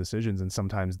nonsensical decisions, and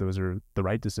sometimes those are the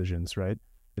right decisions, right?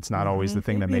 It's not always the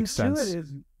thing that makes sense.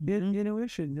 Intuitive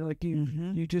intuition. Like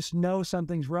you just know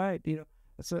something's right. You know,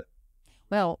 that's a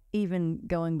Well, even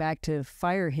going back to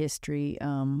fire history,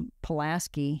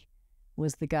 Pulaski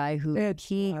was the guy who Ed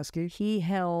Pulaski. he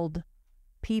held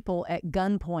people at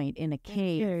gunpoint in a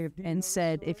cave and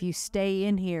said, "If you stay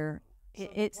in here,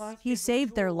 he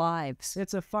saved their lives."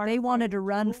 It's a fire. They wanted to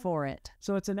run tool. for it.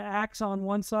 So it's an axe on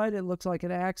one side. It looks like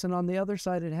an axe, and on the other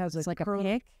side, it has It's like a curved,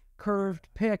 pick. curved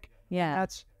pick. Yeah,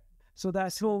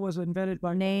 That tool was invented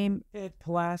by Ed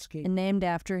Pulaski and named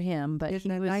after him. But in he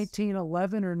the was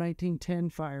 1911 or 1910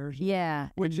 fires. yeah,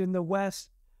 Which in the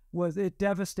West it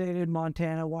devastated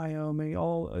Montana, Wyoming,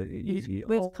 all. it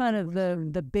was kind of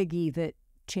the biggie that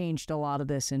changed a lot of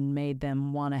this and made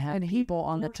them want to have And he people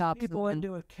on the forced top people of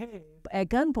into a cave at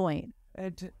gunpoint.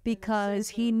 and Because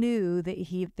he knew that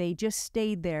if they just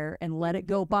stayed there and let it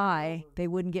go by, they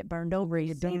wouldn't get burned over.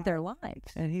 He saved their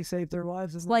lives. and he saved their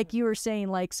lives. It's like you were saying,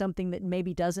 like something that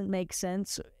maybe doesn't makes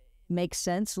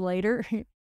sense later.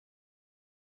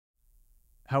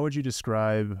 How would you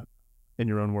describe, in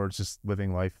your own words, just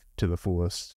living life to the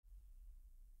fullest?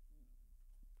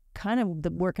 Kind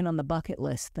of working on the bucket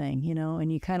list thing,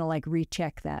 and you kind of like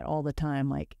recheck that all the time,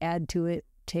 like add to it,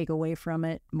 take away from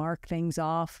it, mark things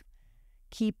off.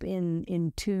 Keep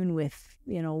in tune with,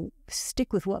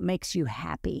 stick with what makes you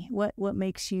happy. What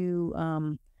makes you,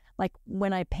 like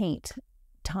when I paint,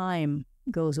 time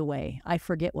goes away. I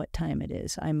forget what time it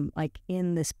is. I'm like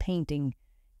in this painting,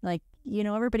 like,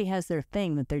 everybody has their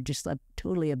thing that they're just like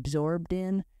totally absorbed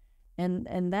in.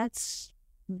 And that's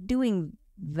doing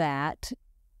that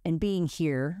and being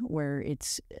here where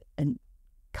it's a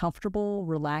comfortable,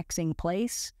 relaxing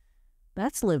place.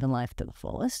 That's living life to the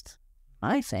fullest,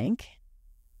 I think.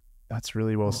 That's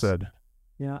really well said.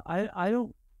 Yeah, I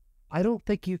don't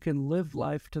think you can live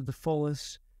life to the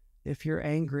fullest if you're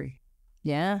angry.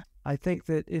 Yeah. I think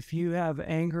that if you have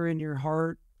anger in your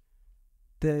heart,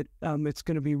 that it's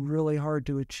going to be really hard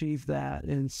to achieve that.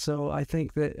 And so I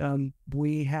think that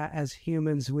as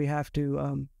humans, we have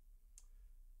to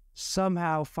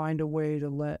somehow find a way to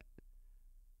let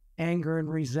anger and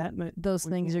resentment, Those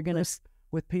things are going to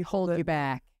with people hold that you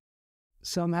back.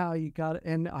 somehow you got it.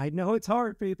 And I know it's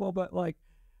hard, people, but like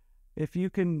if you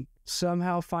can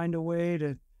somehow find a way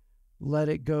to let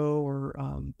it go, or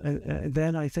and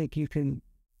then I think you can.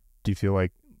 Do you feel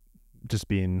like just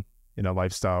being in a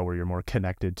lifestyle where you're more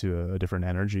connected to a different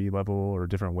energy level or a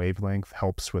different wavelength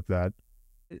helps with that?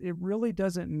 It really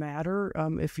doesn't matter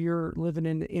if you're living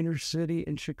in the inner city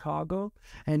in Chicago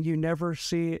and you never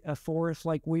see a forest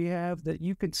like we have, that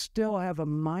you can still have a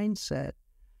mindset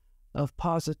of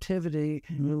positivity,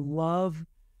 love,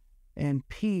 and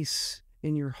peace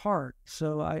in your heart.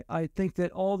 So I think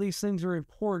that all these things are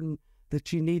important,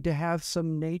 that you need to have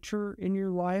some nature in your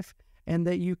life and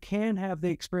that you can have the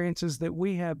experiences that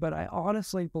we have. But I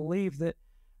honestly believe that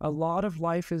a lot of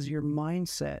life is your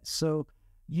mindset. So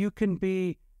you can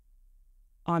be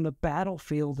on a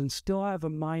battlefield and still have a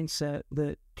mindset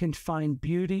that can find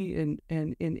beauty in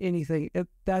anything.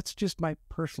 That's just my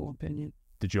personal opinion.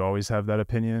 Did you always have that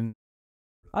opinion?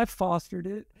 I've fostered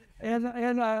it, and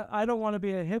I don't want to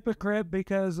be a hypocrite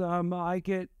because I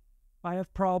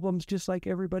have problems just like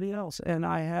everybody else, and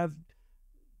I have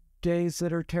days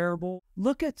that are terrible.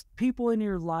 Look at people in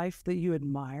your life that you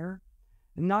admire,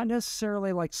 not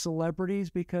necessarily like celebrities,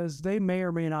 because they may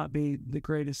or may not be the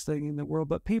greatest thing in the world,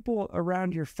 but people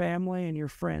around your family and your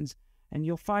friends, and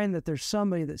you'll find that there's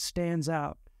somebody that stands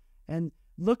out. And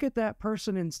look at that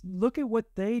person and look at what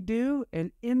they do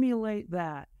and emulate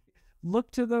that.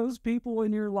 Look to those people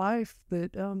in your life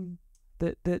that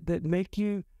make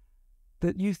you,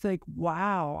 that you think,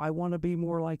 wow, I want to be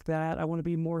more like that. I want to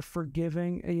be more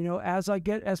forgiving. And,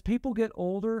 as people get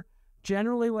older,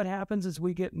 generally what happens is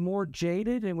we get more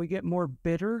jaded and we get more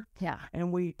bitter. Yeah.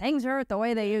 And Things aren't the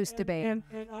way they used to be. And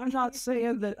I'm not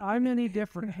saying that I'm any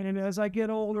different. And as I get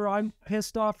older, I'm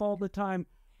pissed off all the time.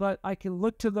 But I can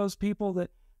look to those people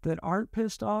that aren't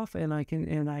pissed off, and I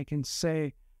can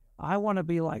say, I want to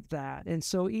be like that. And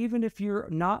so even if you're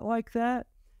not like that,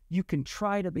 you can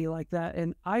try to be like that.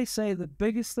 And I say the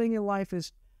biggest thing in life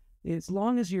is, as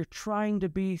long as you're trying to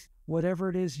be whatever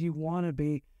it is you want to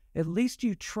be, at least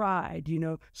you tried,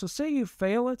 So say you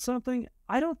fail at something,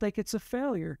 I don't think it's a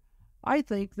failure. I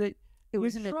think that It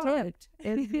was an attempt.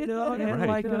 And,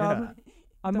 Right, yeah.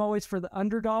 I'm always for the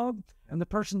underdog and the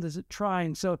person that's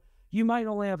trying. So you might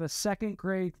only have a second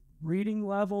grade reading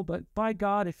level, but by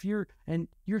God, if you're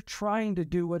trying to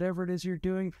do whatever it is you're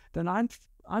doing, then I'm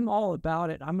all about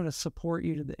it. I'm going to support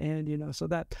you to the end, So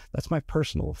that's my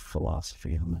personal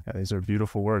philosophy on that. Yeah, these are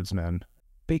beautiful words, man.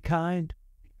 Be kind,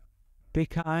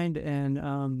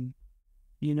 and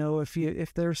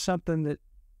if there's something that,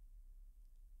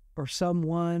 or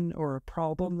someone or a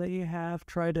problem that you have,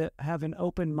 try to have an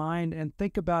open mind and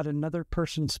think about another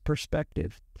person's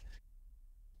perspective.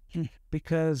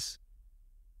 Because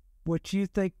what you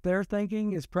think they're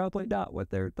thinking is probably not what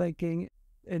they're thinking.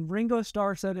 And Ringo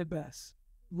Starr said it best.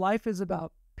 Life is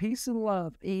about peace and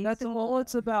love. That's all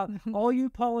it's about. All you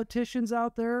politicians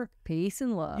out there, Peace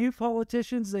and love. you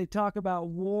politicians, they talk about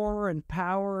war and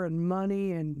power and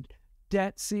money and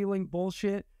debt ceiling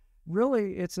bullshit.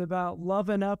 Really, it's about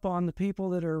loving up on the people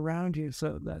that are around you.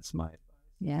 So that's my advice.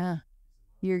 Yeah.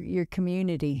 Your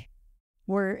community.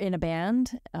 We're in a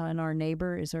band, and our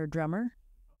neighbor is our drummer.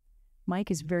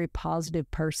 Mike is a very positive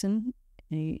person,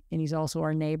 and he's also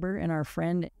our neighbor and our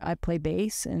friend. I play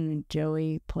bass, and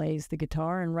Joey plays the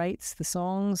guitar and writes the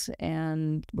songs,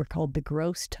 and we're called the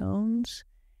Gross Tones,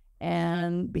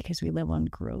 and because we live on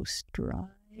Gross Drive.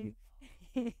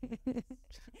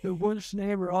 The worst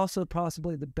name, or also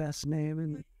possibly the best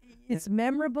name. It's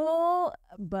memorable,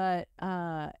 but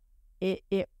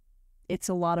it's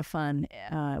a lot of fun.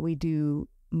 We do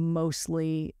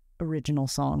mostly original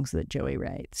songs that Joey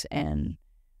writes, and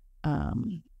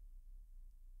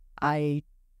I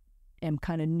am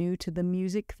kind of new to the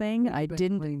music thing. I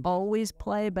didn't always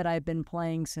play, but I've been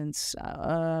playing since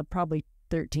probably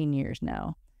 13 years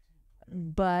now.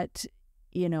 But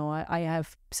I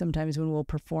have sometimes when we'll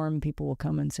perform, people will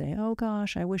come and say, "Oh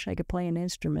gosh, I wish I could play an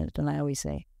instrument," and I always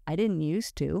say, "I didn't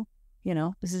used to.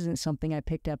 This isn't something I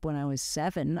picked up when I was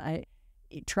 7.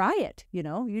 Try it,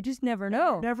 you just never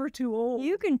know. You're never too old.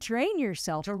 You can train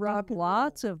yourself to rock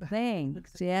lots of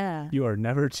things." Yeah. You are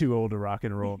never too old to rock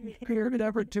and roll. You're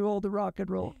never too old to rock and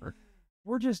roll.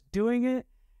 We're just doing it,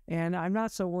 and I'm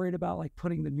not so worried about like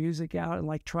putting the music out and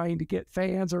like trying to get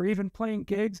fans or even playing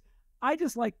gigs. I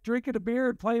just like drinking a beer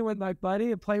and playing with my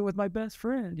buddy and playing with my best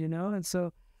friend, and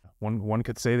so One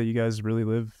could say that you guys really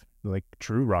live like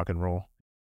true rock and roll.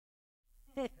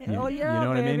 Hell yeah, you know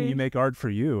what I mean? baby. You make art for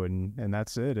you, and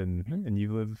that's it, and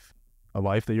you live a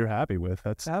life that you're happy with.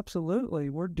 That's absolutely,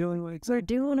 we're doing We're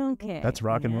doing okay. that's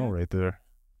rock and roll right there.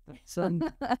 so,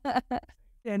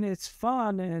 and it's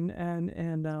fun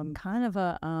and Kind of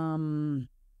a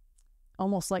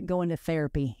almost like going to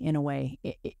therapy in a way.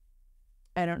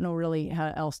 I don't know really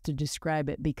how else to describe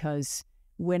it, because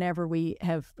whenever we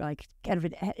have like kind of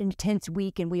an intense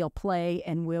week and we'll play,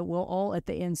 and we'll all at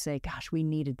the end say, "Gosh, we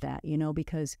needed that,"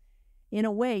 because in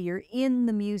a way you're in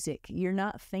the music. You're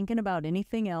not thinking about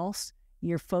anything else.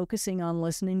 You're focusing on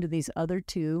listening to these other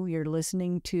two. You're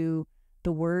listening to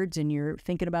the words, and you're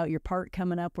thinking about your part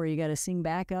coming up where you got to sing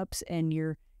backups, and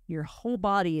your whole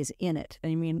body is in it.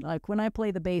 I mean, like when I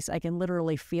play the bass, I can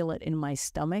literally feel it in my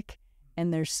stomach.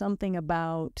 And there's something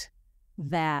about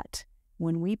that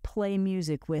when we play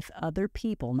music with other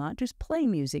people, not just play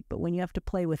music, but when you have to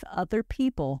play with other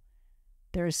people,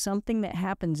 there's something that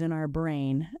happens in our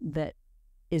brain that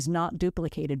is not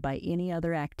duplicated by any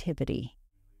other activity.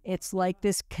 It's like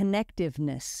this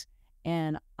connectiveness.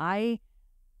 And I,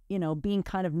 being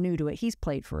kind of new to it, he's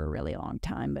played for a really long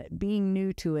time, but being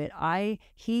new to it,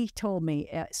 he told me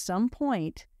at some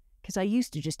point, because I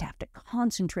used to just have to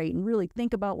concentrate and really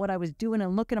think about what I was doing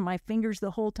and looking at my fingers the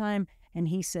whole time. And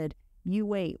he said, "You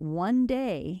wait, one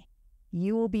day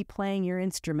you will be playing your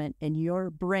instrument and your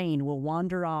brain will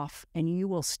wander off and you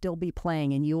will still be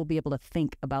playing and you will be able to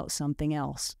think about something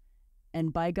else."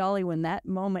 And by golly, when that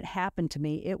moment happened to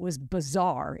me, it was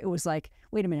bizarre. It was like,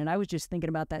 wait a minute, I was just thinking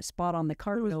about that spot on the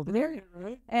carpet over there.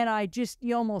 right? And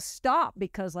you almost stopped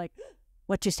because like,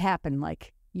 what just happened?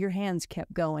 Like, your hands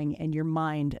kept going and your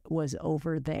mind was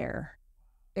over there.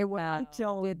 Did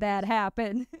that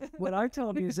happen? What I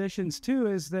tell musicians too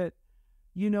is that,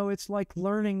 it's like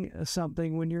learning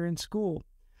something when you're in school.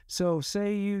 So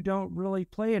say you don't really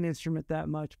play an instrument that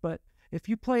much, but if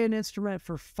you play an instrument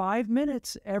for 5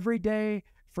 minutes every day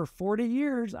for 40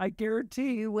 years, I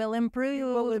guarantee You will improve. you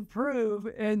will improve.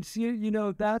 And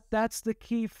that's the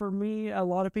key for me. A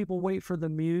lot of people wait for the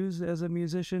muse as a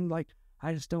musician. Like,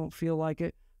 I just don't feel like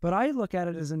it. But I look at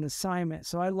it as an assignment.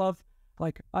 So I love,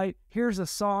 here's a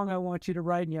song I want you to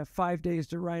write, and you have 5 days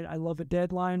to write. I love a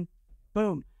deadline.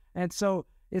 Boom. And so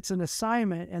it's an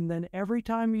assignment. And then every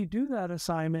time you do that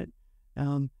assignment,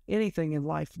 anything in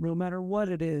life, no matter what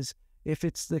it is, if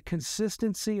it's the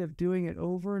consistency of doing it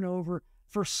over and over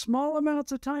for small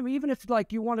amounts of time, even if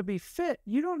you want to be fit,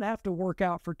 you don't have to work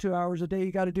out for 2 hours a day.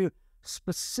 You got to do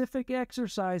specific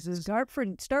exercises. Start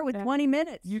with And 20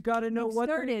 minutes. You got to know what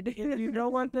they, started. if you know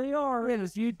what they are.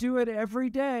 If you do it every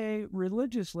day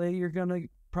religiously, you're going to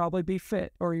probably be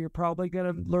fit, or you're probably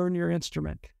going to learn your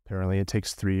instrument. Apparently, it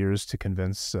takes 3 years to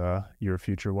convince your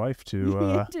future wife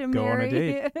to, go on a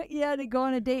date. Yeah, to go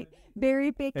on a date.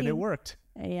 Berry picking. And it worked.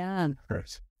 Yeah.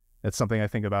 That's something I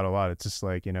think about a lot. It's just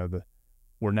like,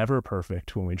 we're never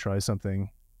perfect when we try something,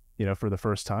 for the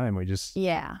first time. You just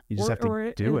have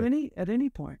to do it. At any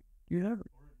point. You never.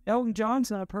 Elton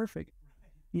John's not perfect.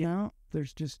 No.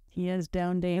 There's just, He has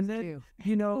down days and then,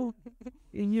 too.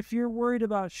 if you're worried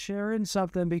about sharing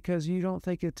something because you don't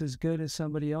think it's as good as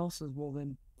somebody else's, well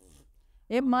then,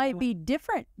 It might be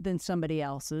different than somebody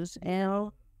else's.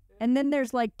 And then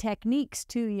there's like techniques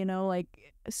too, like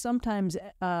sometimes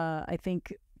I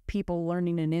think people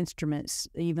learning an instrument,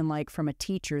 even like from a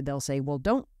teacher, they'll say, well,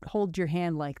 don't hold your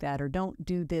hand like that, or don't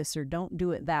do this, or don't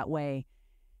do it that way.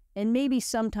 And maybe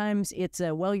sometimes it's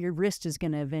your wrist is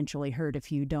going to eventually hurt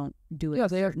if you don't do it a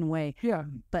certain way. Yeah.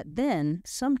 But then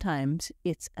sometimes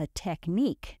it's a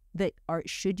technique that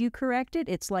should you correct it?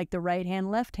 It's like the right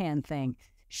hand, left hand thing.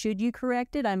 Should you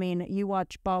correct it? I mean, you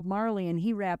watch Bob Marley and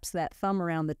he wraps that thumb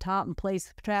around the top and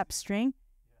plays the trap string.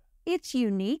 It's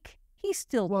unique. He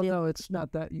still did. No, it's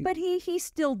not that. But he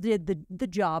still did the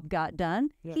job got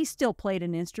done. Yeah. He still played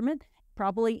an instrument.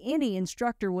 Probably any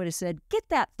instructor would have said, get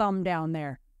that thumb down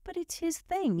there. But it's his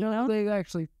thing, They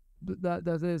actually, that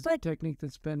is a technique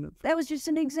that's been. That was just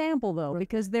an example, though,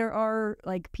 because there are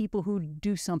like people who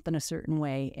do something a certain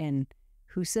way, and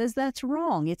who says that's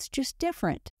wrong? It's just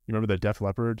different. You remember the Def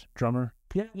Leppard drummer?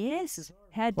 Yeah. Yes,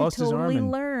 had to Lost his arm totally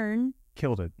and learn.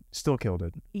 Killed it. Still killed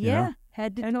it. Yeah,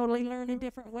 had to totally learn a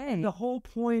different way. The whole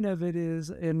point of it is,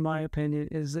 in my opinion,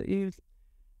 is that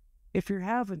if you're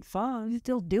having fun, You're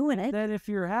still doing it. then if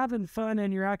you're having fun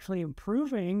and you're actually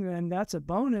improving, then that's a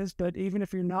bonus. But even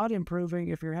if you're not improving,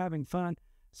 if you're having fun,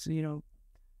 so,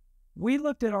 we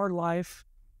looked at our life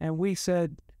and we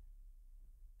said,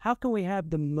 how can we have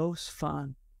the most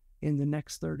fun in the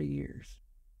next 30 years?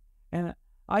 And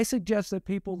I suggest that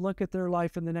people look at their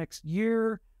life in the next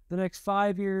year, the next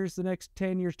 5 years, the next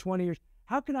 10 years, 20 years.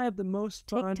 How can I have the most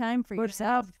fun? Take time for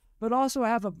yourself. But also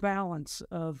have a balance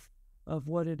of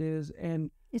what it is.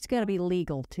 And It's got to be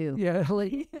legal, too. yeah,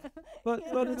 but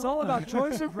it's all about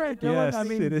choices, right, Dylan? Yes, I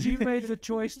mean, it is. you made the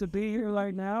choice to be here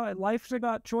right now, and life's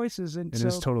about choices. And It so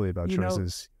is totally about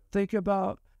choices. think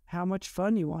about how much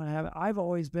fun you want to have.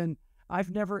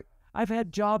 I've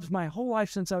had jobs my whole life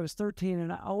since I was 13,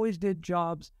 and I always did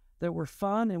jobs that were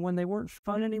fun. And when they weren't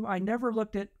fun anymore, I never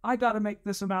looked at, I got to make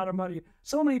this amount of money.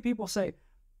 So many people say,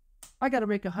 I got to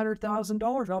make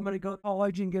 $100,000. I'm going to go to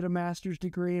college and get a master's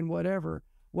degree and whatever.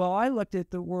 Well, I looked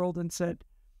at the world and said,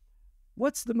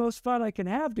 what's the most fun I can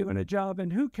have doing a job?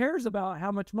 And who cares about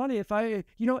how much money? If I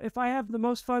have the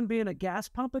most fun being a gas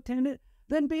pump attendant,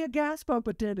 then be a gas pump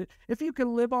attendant. If you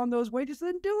can live on those wages,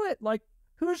 then do it. Like,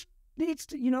 who needs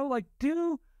to,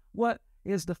 do what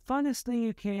is the funnest thing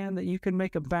you can, that you can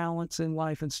make a balance in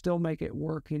life and still make it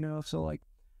work, So,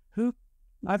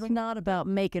 It's not about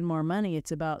making more money.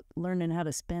 It's about learning how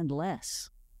to spend less.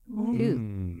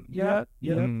 Too. Yeah.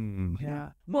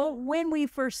 Well, when we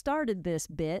first started this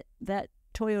bit, that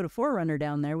Toyota 4Runner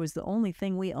down there was the only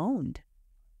thing we owned.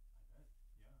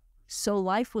 So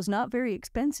life was not very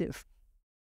expensive.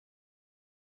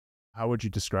 How would you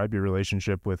describe your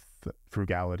relationship with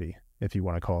frugality, if you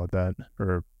want to call it that,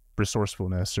 or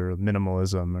resourcefulness, or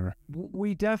minimalism, or?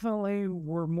 We definitely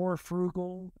were more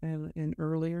frugal in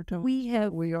earlier times. We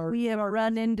have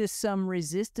run into some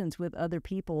resistance with other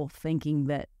people thinking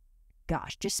that,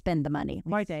 gosh, just spend the money.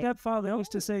 My stepfather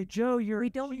used to say, Joe, we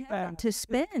don't have to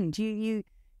spend. You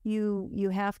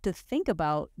have to think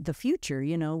about the future.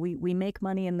 We make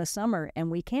money in the summer,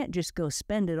 and we can't just go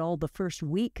spend it all the first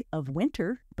week of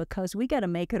winter, because we got to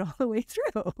make it all the way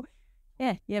through.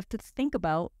 Yeah, you have to think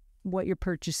about what you're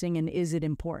purchasing, and is it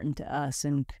important to us,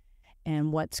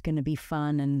 and what's going to be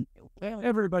fun. And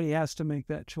everybody has to make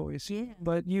that choice. Yeah.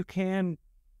 But you can,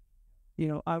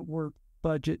 we're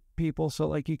budget people,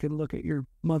 so you can look at your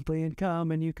monthly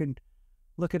income, and you can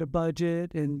look at a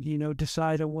budget and,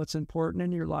 decide on what's important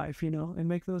in your life, and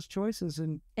make those choices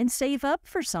and save up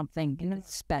for something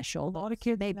special. A lot of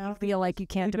kids maybe now feel like you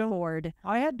can't afford.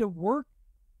 I had to work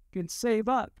and save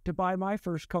up to buy my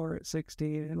first car at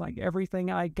 16, and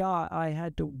everything I got, I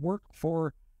had to work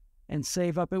for and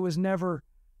save up. It was never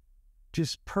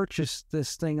just purchase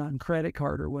this thing on credit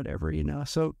card or whatever,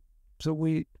 So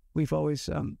we've always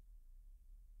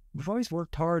we've always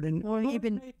worked hard. And Well,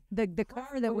 even the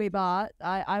car that we bought,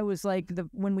 I was like,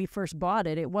 when we first bought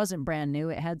it, it wasn't brand new.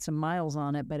 It had some miles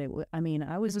on it, but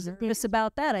I was nervous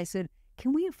about that. I said,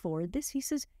 can we afford this? He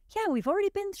says, yeah, we've already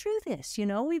been through this. You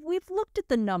know, we've looked at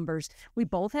the numbers. We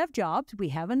both have jobs. We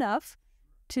have enough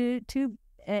to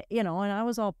you know, and I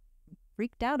was all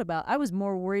freaked out about. I was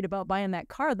more worried about buying that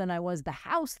car than I was the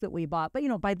house that we bought. But, you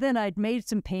know, by then I'd made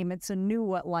some payments and knew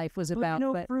what life was about.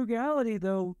 You know, frugality,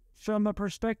 though, from a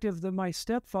perspective that my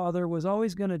stepfather was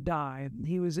always going to die.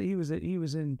 He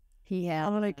had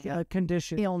chronic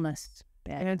condition, illness.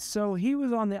 And so he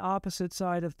was on the opposite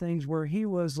side of things, where he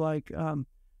was like,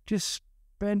 just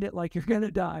spend it like you're going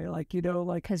to die. Like, you know,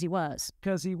 like, Because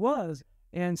he was.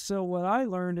 And so what I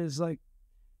learned is, like,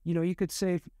 you know, you could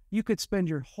spend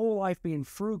your whole life being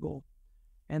frugal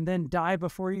and then die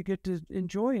before you get to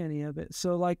enjoy any of it.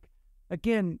 So, like,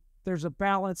 again, there's a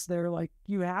balance there. Like,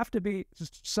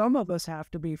 some of us have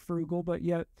to be frugal, but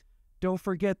yet don't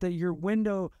forget that your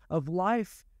window of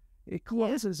life, it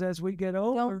closes as we get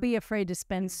older. Don't be afraid to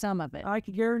spend some of it. I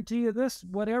can guarantee you this: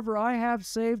 whatever I have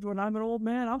saved when I'm an old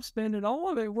man, I'm spending all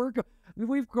of it.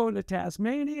 We've gone to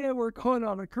Tasmania. We're going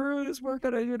on a cruise. We're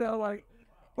gonna, you know, like,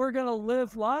 we're gonna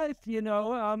live life. You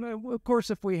know, of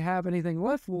course, if we have anything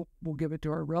left, we'll give it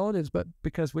to our relatives. But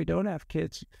because we don't have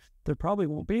kids, there probably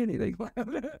won't be anything left.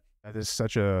 That is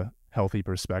such a healthy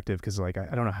perspective, because, like,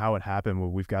 I don't know how it happened, but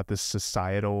we've got this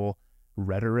societal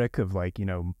rhetoric of, like, you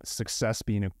know, success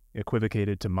being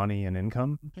equivocated to money and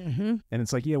income. Mm-hmm. And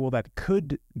it's like, yeah, well, that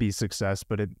could be success,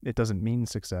 but it doesn't mean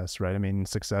success, right? I mean,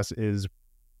 success is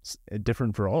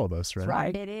different for all of us, right?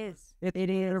 Right. It is. It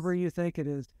is. Whatever you think it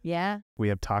is. Yeah. We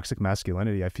have toxic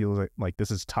masculinity. I feel like this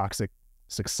is toxic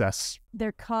success.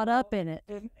 They're caught up in it.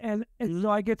 And so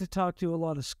I get to talk to a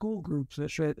lot of school groups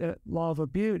at Law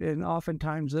of Butte, and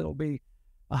oftentimes it'll be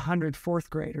 100 fourth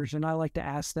graders, and I like to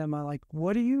ask them,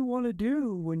 what do you want to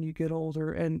do when you get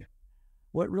older? And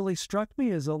what really struck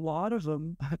me is a lot of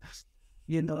them,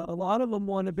 you know,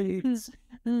 want to be,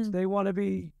 they want to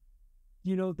be,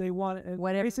 you know, they want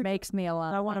whatever makes me a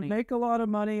lot. I want to make a lot of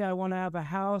money. I want to have a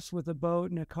house with a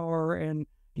boat and a car, and,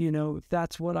 you know,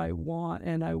 that's what I want.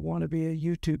 And I want to be a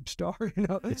YouTube star. You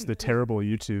know, it's the terrible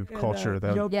YouTube culture that,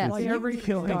 you know, yes. like every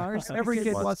kid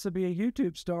wants to be a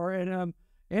YouTube star. And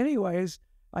anyways,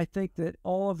 I think that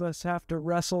all of us have to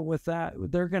wrestle with that.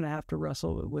 They're going to have to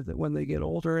wrestle with it when they get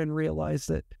older and realize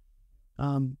that,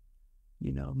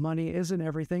 you know, money isn't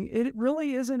everything. It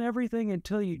really isn't everything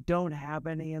until you don't have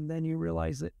any, and then you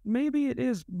realize that maybe it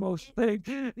is most things,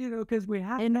 you know, because we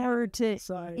have in order to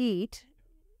eat,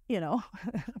 you know.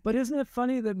 But isn't it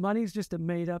funny that money's just a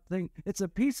made-up thing? It's a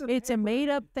piece of It's a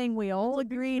made-up thing we all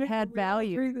agreed had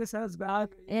value. This has value.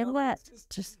 And what?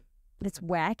 It's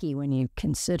wacky when you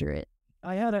consider it.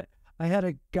 I had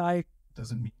a guy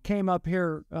came up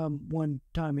here one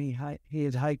time. He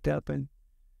had hiked up,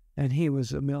 and he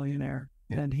was a millionaire,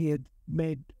 and he had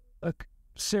made a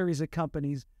series of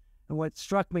companies. And what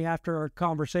struck me after our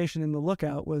conversation in the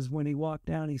Lookout was when he walked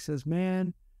down, he says,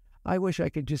 "Man, I wish I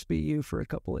could just be you for a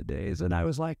couple of days." And I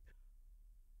was like,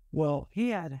 well, he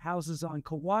had houses on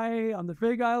Kauai, on the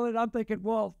Big Island. I'm thinking,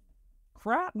 well,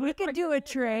 crap. We could do a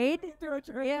trade.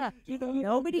 Yeah. You know?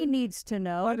 Nobody needs to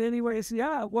know. But anyways,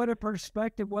 yeah, what a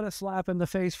perspective, what a slap in the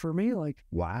face for me. Like,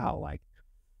 wow, like,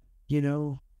 you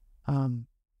know,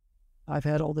 I've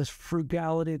had all this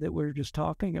frugality that we were just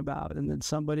talking about, and then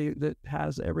somebody that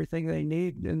has everything they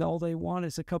need and all they want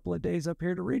is a couple of days up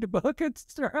here to read a book and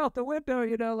stare out the window,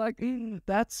 you know, like,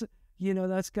 that's, you know,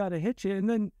 that's got to hit you. And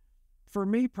then for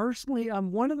me personally,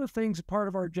 one of the things, part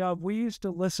of our job, we used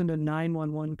to listen to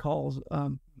 911 calls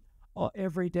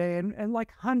every day, and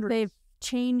like hundreds. They've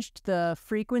changed the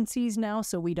frequencies now,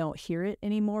 so we don't hear it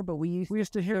anymore, but we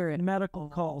used to hear it. Medical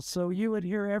calls. So you would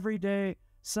hear every day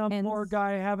some poor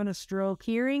guy having a stroke.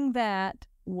 Hearing that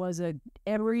was a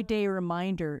everyday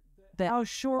reminder that how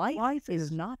short life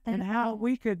is not that and how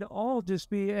we could all just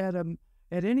be at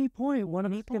any point. One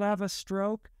of us could have a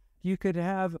stroke. You could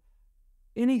have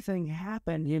anything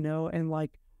happen, you know, and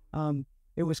like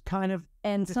it was kind of,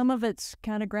 and some of it's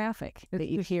kind of graphic that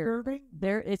you hear.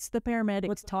 There, it's the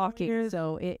paramedics talking,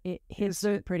 so it hits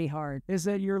it pretty hard. Is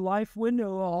that your life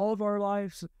window? All of our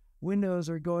lives windows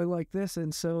are going like this,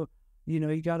 and so, you know,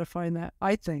 you got to find that.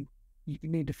 I think you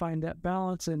need to find that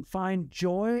balance and find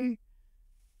joy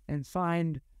and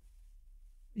find,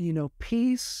 you know,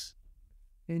 peace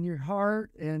in your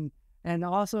heart, and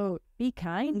also be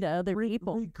kind to other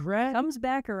people. Regret comes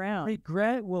back around.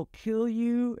 Regret will kill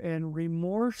you, and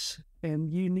remorse,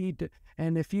 and you need to,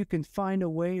 and if you can find a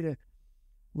way to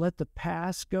let the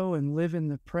past go and live in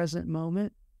the present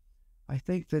moment, I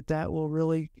think that will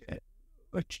really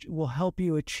will help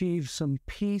you achieve some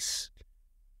peace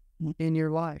in your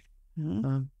life.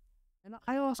 And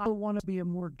I also want to be a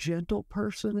more gentle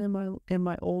person in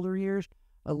my older years,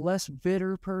 a less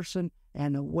bitter person,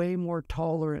 and a way more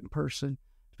tolerant person.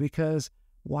 Because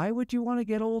why would you want to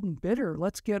get old and bitter?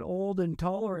 Let's get old and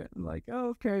tolerant. Like,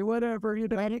 okay, whatever.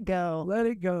 Let it go. Let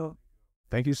it go.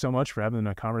 Thank you so much for having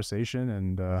a conversation.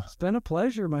 And It's been a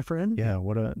pleasure, my friend. yeah,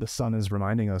 the sun is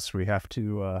reminding us we have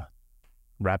to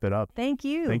wrap it up. Thank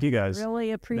you. Thank you guys.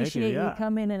 Really appreciate you yeah.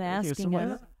 coming and Thank you so asking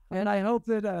much. us. And I hope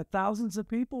that thousands of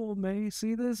people may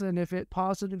see this, and if it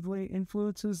positively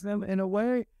influences them in a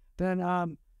way,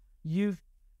 then you've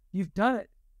done it,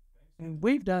 and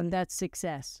we've done that. That's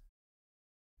success.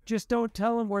 Just don't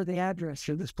tell them where the address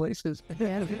for this place is.